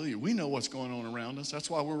hallelujah. We know what's going on around us. That's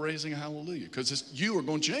why we're raising a hallelujah, because you are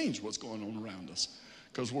going to change what's going on around us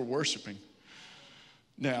because we're worshiping.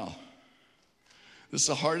 Now, this is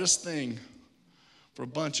the hardest thing for a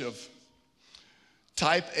bunch of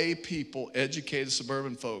type A people, educated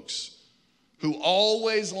suburban folks who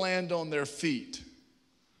always land on their feet.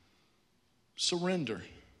 Surrender.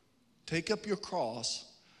 Take up your cross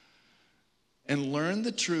and learn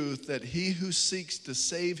the truth that he who seeks to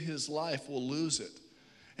save his life will lose it.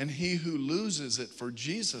 And he who loses it for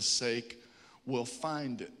Jesus' sake will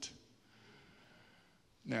find it.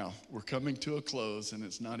 Now, we're coming to a close and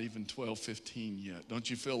it's not even 12:15 yet. Don't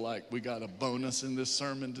you feel like we got a bonus in this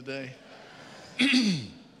sermon today?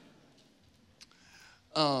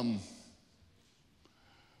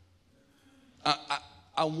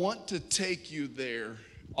 I want to take you there.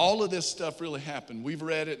 All of this stuff really happened. We've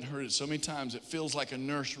read it and heard it so many times, it feels like a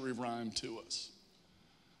nursery rhyme to us.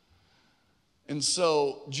 And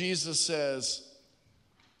so Jesus says,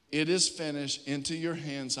 it is finished. Into your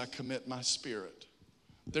hands I commit my spirit.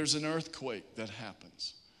 There's an earthquake that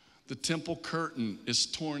happens. The temple curtain is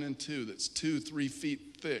torn in two, that's 2-3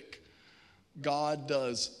 feet thick. God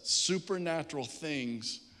does supernatural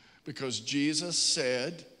things because Jesus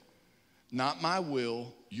said, not my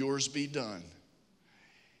will, yours be done.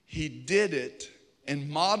 He did it and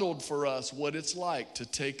modeled for us what it's like to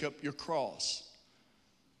take up your cross.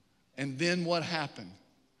 And then what happened?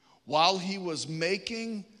 While he was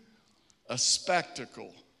making a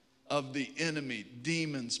spectacle of the enemy,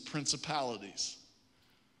 demons, principalities,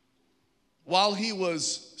 while he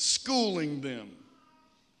was schooling them,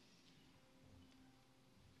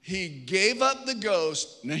 he gave up the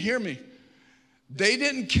ghost. Now hear me. They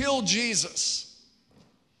didn't kill Jesus.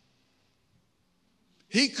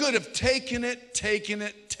 He could have taken it,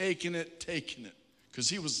 because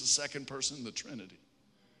he was the second person in the Trinity.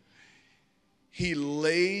 He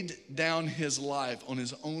laid down his life on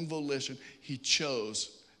his own volition. He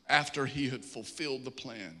chose after he had fulfilled the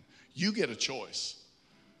plan. You get a choice.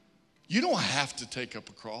 You don't have to take up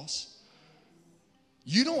a cross.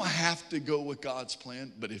 You don't have to go with God's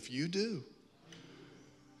plan, but if you do,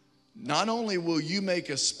 not only will you make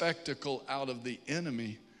a spectacle out of the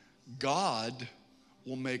enemy, God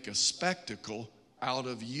will make a spectacle out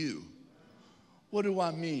of you. What do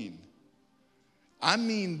I mean? I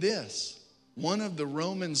mean this. One of the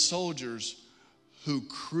Roman soldiers who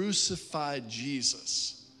crucified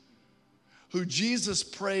Jesus, who Jesus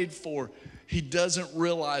prayed for, he doesn't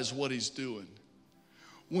realize what he's doing.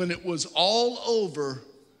 When it was all over,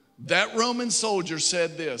 that Roman soldier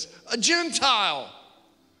said this: a Gentile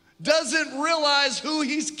doesn't realize who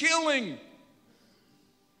he's killing.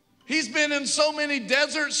 He's been in so many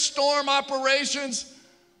Desert Storm operations.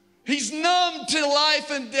 He's numb to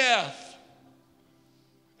life and death.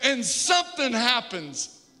 And something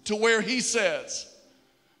happens to where he says,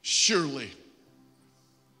 surely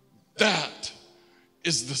that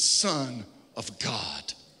is the Son of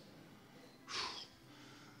God.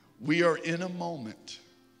 We are in a moment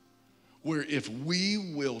where if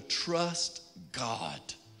we will trust God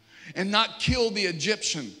and not kill the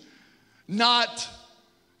Egyptian, not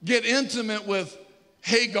get intimate with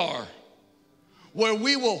Hagar, where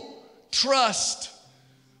we will trust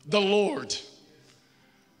the Lord,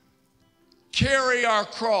 carry our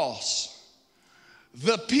cross,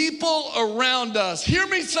 the people around us. Hear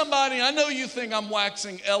me, somebody. I know you think I'm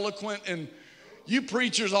waxing eloquent and you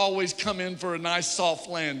preachers always come in for a nice soft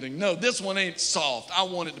landing. No, this one ain't soft. I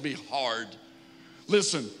want it to be hard.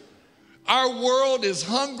 Listen, our world is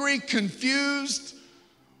hungry, confused,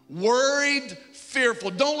 worried, fearful.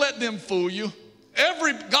 Don't let them fool you.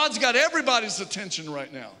 God's got everybody's attention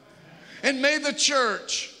right now. And may the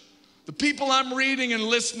church, the people I'm reading and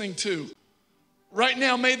listening to right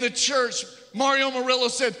now, may the church, Mario Murillo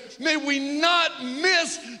said, may we not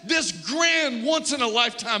miss this grand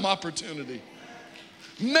once-in-a-lifetime opportunity.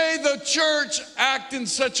 May the church act in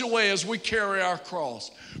such a way as we carry our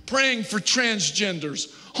cross, praying for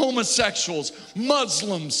transgenders, homosexuals,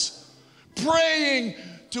 Muslims, praying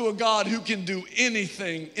to a God who can do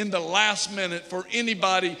anything in the last minute for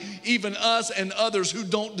anybody, even us and others who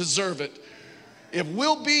don't deserve it. If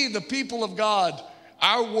we'll be the people of God,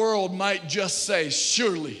 our world might just say,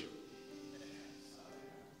 surely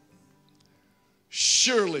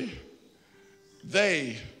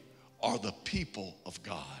they are the people of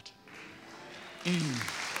God.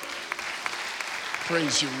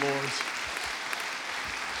 Praise you, Lord.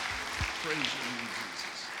 Praise your name,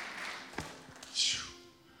 Jesus.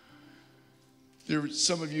 There are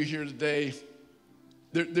some of you here today.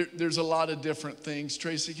 There's a lot of different things.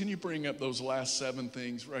 Tracy, can you bring up those last 7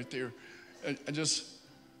 things right there? I just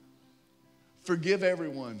forgive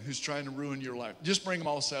everyone who's trying to ruin your life. Just bring them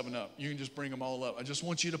all 7 up. You can just bring them all up. I just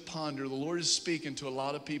want you to ponder. The Lord is speaking to a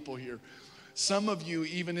lot of people here. Some of you,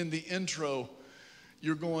 even in the intro,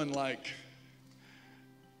 you're going like,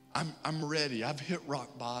 I'm ready. I've hit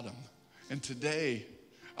rock bottom. And today,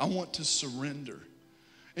 I want to surrender.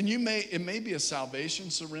 And it may be a salvation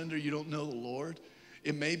surrender. You don't know the Lord.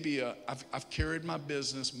 It may be I've carried my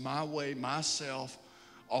business, my way, myself,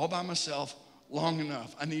 all by myself long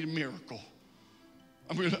enough. I need a miracle.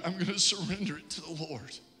 I'm gonna surrender it to the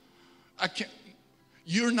Lord. I can't.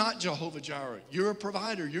 You're not Jehovah Jireh. You're a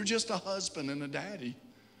provider. You're just a husband and a daddy.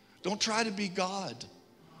 Don't try to be God.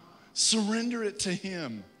 Surrender it to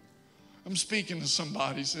Him. I'm speaking to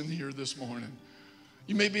somebody's in here this morning.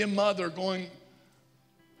 You may be a mother going,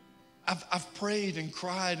 I've prayed and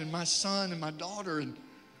cried, and my son and my daughter and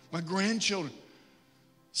my grandchildren.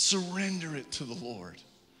 Surrender it to the Lord.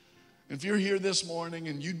 If you're here this morning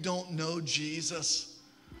and you don't know Jesus,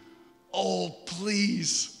 oh,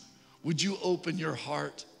 please, would you open your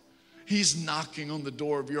heart? He's knocking on the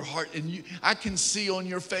door of your heart, and I can see on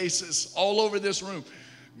your faces all over this room,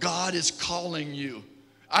 God is calling you.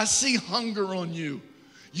 I see hunger on you.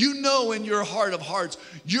 You know in your heart of hearts,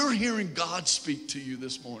 you're hearing God speak to you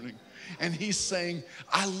this morning. And He's saying,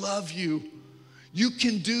 I love you. You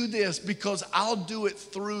can do this because I'll do it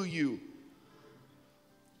through you.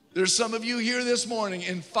 There's some of you here this morning,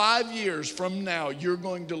 in 5 years from now, you're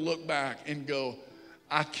going to look back and go,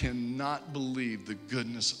 I cannot believe the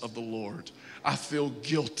goodness of the Lord. I feel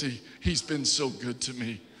guilty. He's been so good to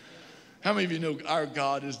me. How many of you know our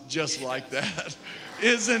God is just like that?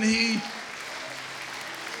 Isn't He?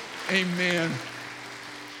 Amen.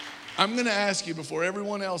 I'm going to ask you, before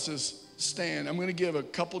everyone else stand, I'm going to give a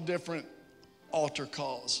couple different altar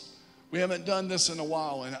calls. We haven't done this in a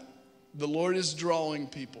while, and the Lord is drawing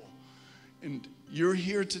people. And you're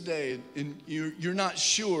here today, and you're not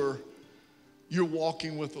sure you're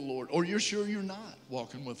walking with the Lord, or you're sure you're not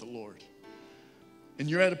walking with the Lord. and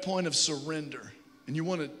you're at a point of surrender,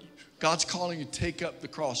 and God's calling you to take up the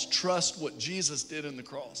cross. Trust what Jesus did in the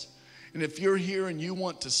cross. And if you're here and you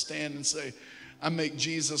want to stand and say, I make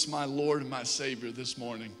Jesus my Lord and my Savior this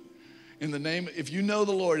morning. If you know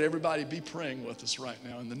the Lord, everybody be praying with us right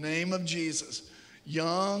now. In the name of Jesus,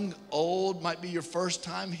 young, old, might be your first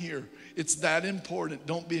time here. It's that important.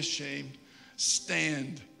 Don't be ashamed.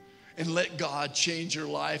 Stand and let God change your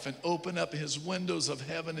life and open up his windows of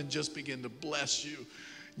heaven and just begin to bless you.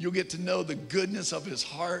 You'll get to know the goodness of his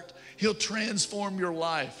heart. He'll transform your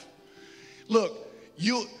life. Look,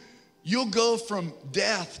 you'll go from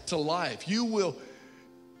death to life. You'll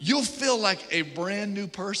feel like a brand new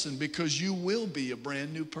person because you will be a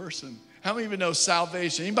brand new person. How many of you know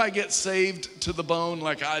salvation? Anybody get saved to the bone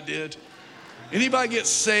like I did? Anybody get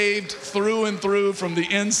saved through and through from the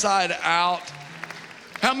inside out?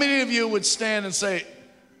 How many of you would stand and say,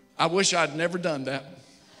 I wish I'd never done that?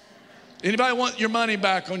 Anybody want your money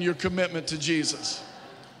back on your commitment to Jesus?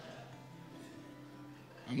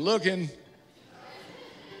 I'm looking.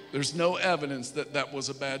 There's no evidence that that was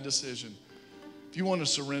a bad decision. If you want to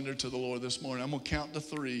surrender to the Lord this morning, I'm going to count to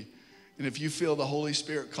 3. And if you feel the Holy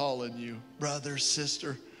Spirit calling you, brother,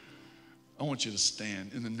 sister, I want you to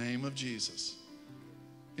stand in the name of Jesus.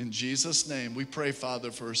 In Jesus' name, we pray,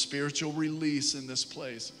 Father, for a spiritual release in this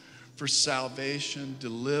place, for salvation,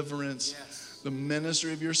 deliverance, the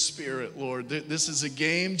ministry of your Spirit, Lord. This is a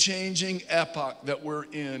game-changing epoch that we're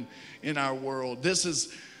in our world. This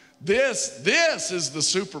is the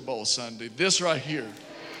Super Bowl Sunday, this right here.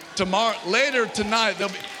 Tomorrow, later tonight,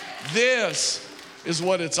 this is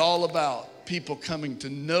what it's all about. People coming to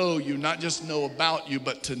know you, not just know about you,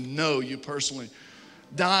 but to know you personally.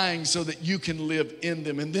 Dying so that you can live in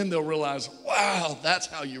them. And then they'll realize, wow, that's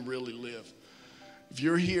how you really live. If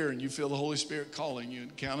you're here and you feel the Holy Spirit calling you,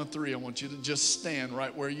 at count of 3, I want you to just stand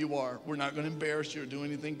right where you are. We're not going to embarrass you or do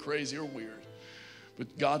anything crazy or weird.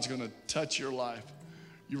 But God's going to touch your life.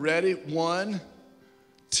 You ready? 1,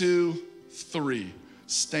 2, 3.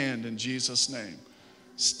 Stand in Jesus' name.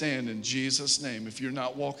 Stand in Jesus' name. If you're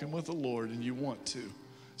not walking with the Lord and you want to,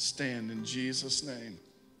 stand in Jesus' name.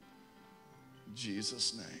 In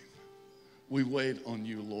Jesus' name. We wait on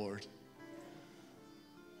you, Lord.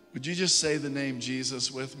 Would you just say the name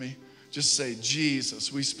Jesus with me? Just say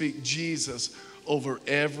Jesus. We speak Jesus over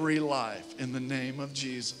every life in the name of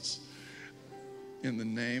Jesus. In the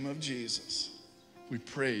name of Jesus. We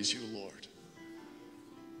praise you, Lord.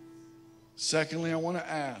 Secondly, I want to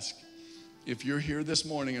ask, if you're here this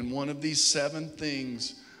morning and one of these 7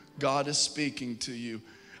 things God is speaking to you,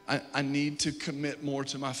 I need to commit more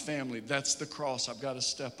to my family. That's the cross. I've got to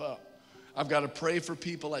step up. I've got to pray for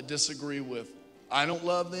people I disagree with. I don't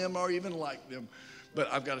love them or even like them,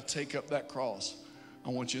 but I've got to take up that cross. I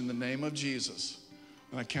want you in the name of Jesus.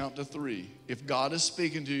 When I count to 3, if God is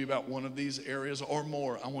speaking to you about one of these areas or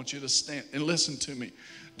more, I want you to stand and listen to me.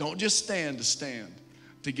 Don't just stand to stand,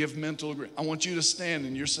 to give mental agreement. I want you to stand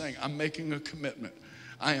and you're saying, I'm making a commitment.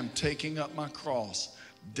 I am taking up my cross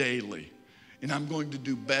daily. And I'm going to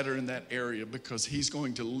do better in that area because he's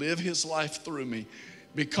going to live his life through me.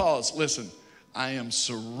 Because, listen, I am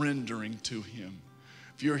surrendering to him.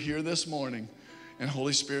 If you're here this morning and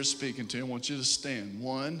Holy Spirit's speaking to you, I want you to stand.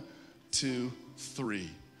 1, 2,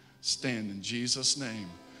 3. Stand in Jesus'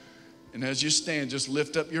 name. And as you stand, just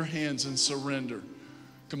lift up your hands and surrender.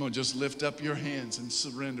 Come on, just lift up your hands and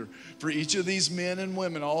surrender. For each of these men and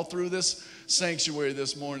women all through this sanctuary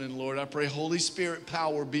this morning, Lord, I pray Holy Spirit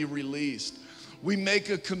power be released. We make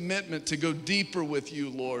a commitment to go deeper with you,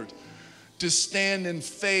 Lord, to stand in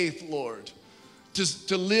faith, Lord,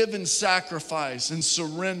 to live in sacrifice and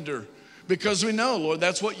surrender. Because we know, Lord,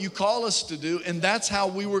 that's what you call us to do, and that's how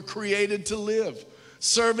we were created to live,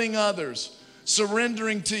 serving others,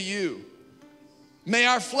 surrendering to you. May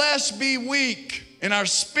our flesh be weak and our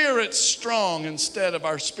spirit strong instead of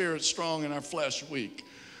our spirit strong and our flesh weak.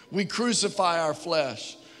 We crucify our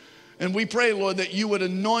flesh. And we pray, Lord, that you would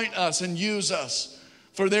anoint us and use us.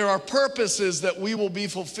 For there are purposes that will be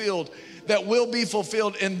fulfilled.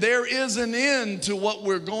 And there is an end to what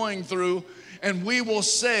we're going through. And we will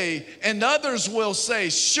say, and others will say,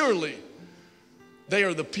 surely they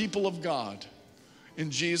are the people of God. In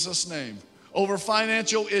Jesus' name. Over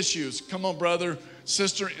financial issues. Come on, brother,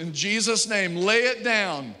 sister, in Jesus' name, lay it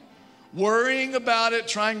down. Worrying about it,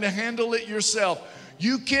 trying to handle it yourself.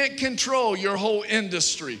 You can't control your whole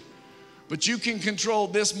industry. But you can control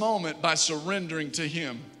this moment by surrendering to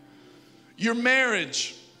him. Your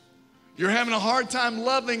marriage, you're having a hard time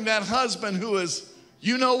loving that husband who is,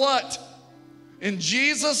 you know what? In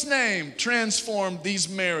Jesus' name, transform these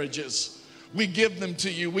marriages. We give them to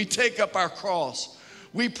you. We take up our cross.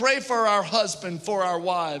 We pray for our husband, for our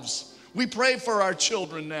wives. We pray for our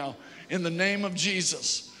children now in the name of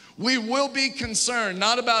Jesus. We will be concerned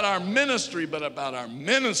not about our ministry, but about our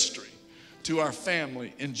ministry to our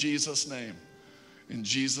family in Jesus' name. In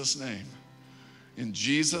Jesus' name. In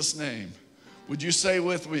Jesus' name. Would you say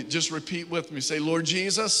with me, just repeat with me, say, Lord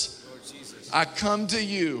Jesus, I come to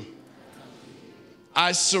you.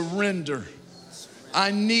 I surrender.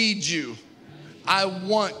 I need you. I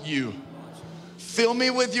want you. Fill me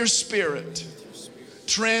with your spirit.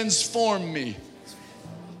 Transform me.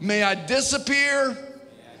 May I disappear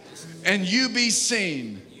and you be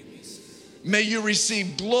seen. May you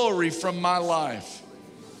receive glory from my life.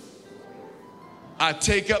 I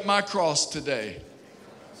take up my cross today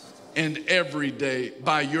and every day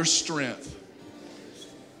by your strength.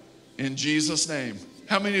 In Jesus' name.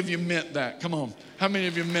 How many of you meant that? Come on. How many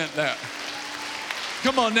of you meant that?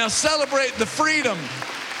 Come on, now celebrate the freedom.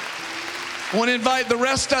 I want to invite the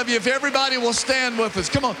rest of you, if everybody will stand with us.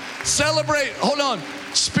 Come on, celebrate. Hold on.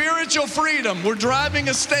 Spiritual freedom. We're driving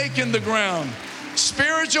a stake in the ground.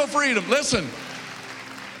 Spiritual freedom. Listen,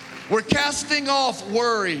 we're casting off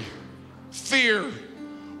worry, fear.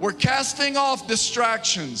 We're casting off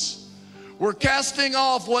distractions. We're casting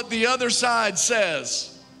off what the other side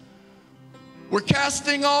says. We're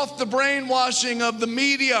casting off the brainwashing of the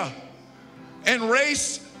media and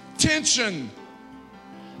race tension.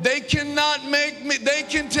 They cannot make me, they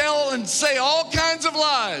can tell and say all kinds of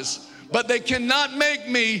lies, but they cannot make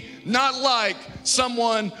me not like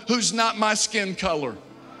someone who's not my skin color.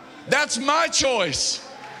 That's my choice.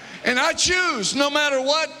 And I choose no matter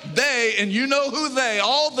what they, and you know who they,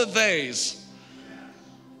 all the theys.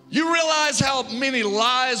 You realize how many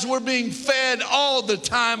lies we're being fed all the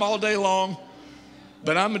time, all day long?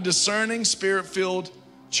 But I'm a discerning, spirit-filled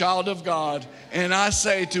child of God, and I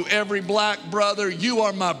say to every black brother, you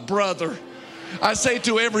are my brother. I say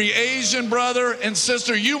to every Asian brother and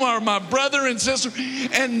sister, you are my brother and sister,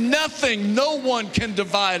 and nothing, no one can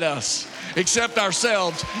divide us except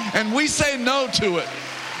ourselves, and we say no to it.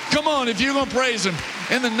 Come on, if you're going to praise him,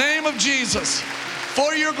 in the name of Jesus,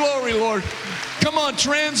 for your glory, Lord. Come on,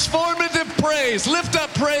 transformative praise. Lift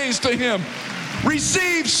up praise to him.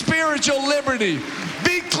 Receive spiritual liberty.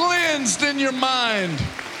 Be cleansed in your mind.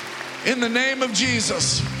 In the name of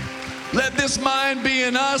Jesus. Let this mind be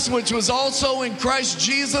in us, which was also in Christ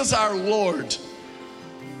Jesus our Lord,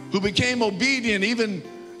 who became obedient, even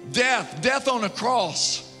death on a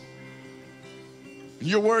cross.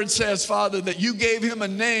 Your word says, Father, that you gave him a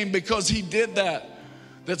name because he did that.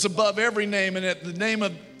 That's above every name. And at the name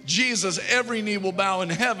of Jesus, every knee will bow in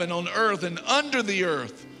heaven, on earth, and under the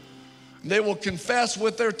earth. They will confess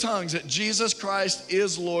with their tongues that Jesus Christ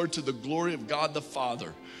is Lord, to the glory of God the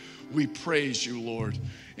Father. We praise you, Lord,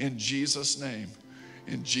 in Jesus' name.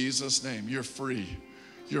 In Jesus' name, you're free.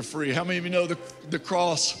 You're free. How many of you know the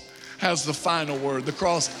cross has the final word? The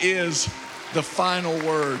cross is the final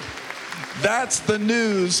word. That's the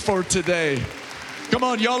news for today. Come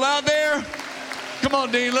on, y'all out there? Come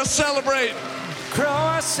on, Dean, let's celebrate.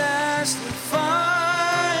 Cross has the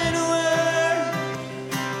final word.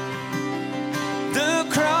 The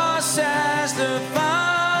cross has the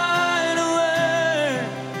final word.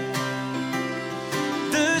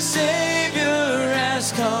 The Savior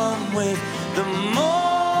has come with the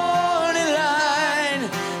morning light.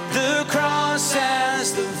 The cross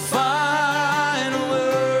has the final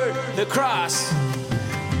word. The cross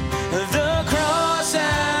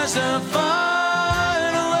has the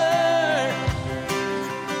final word.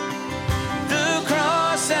 The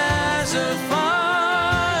cross has the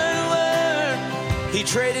final word. He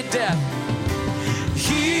traded death.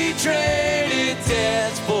 He traded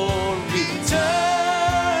death for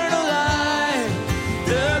eternal life.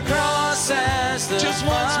 The cross has the Just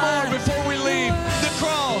once more before we leave. The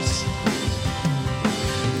cross.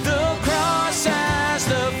 The cross has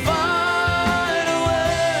the final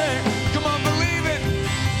word. Come on, believe it.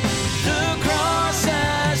 The cross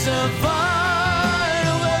has the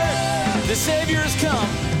final word. The Savior has come.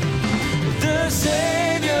 The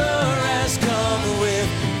Savior has come with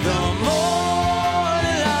the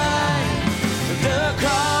morning light. The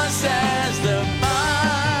cross has the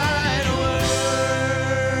final word.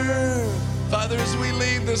 Father, as we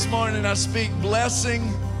leave this morning, I speak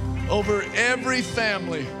blessing over every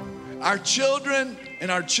family, our children and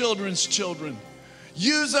our children's children.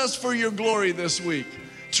 Use us for your glory this week.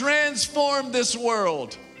 Transform this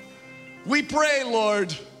world. We pray,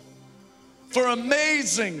 Lord, for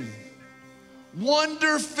amazing,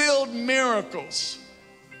 wonder-filled miracles.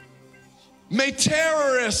 May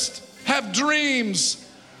terrorists have dreams,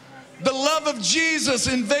 the love of Jesus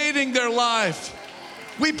invading their life.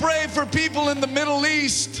 We pray for people in the Middle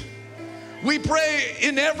East. We pray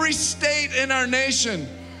in every state in our nation,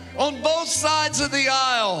 on both sides of the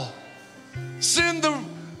aisle. Send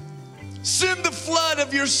the flood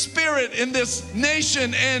of your Spirit in this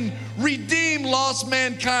nation and redeem lost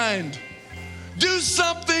mankind. Do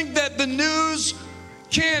something that the news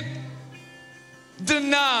can't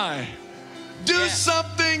deny. Do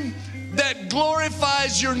something that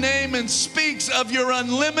glorifies your name and speaks of your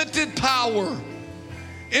unlimited power.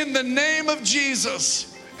 In the name of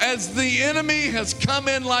Jesus, as the enemy has come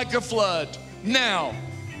in like a flood, now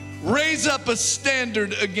raise up a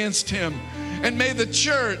standard against him, and may the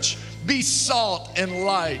church be salt and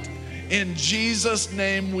light. In Jesus'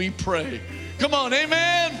 name we pray. Come on,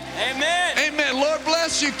 amen? Amen. Amen. Lord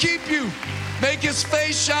bless you, keep you. Make his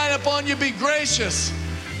face shine upon you, be gracious.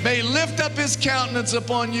 May he lift up his countenance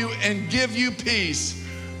upon you and give you peace.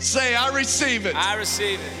 Say, I receive it. I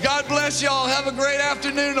receive it. God bless y'all. Have a great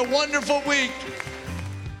afternoon, a wonderful week.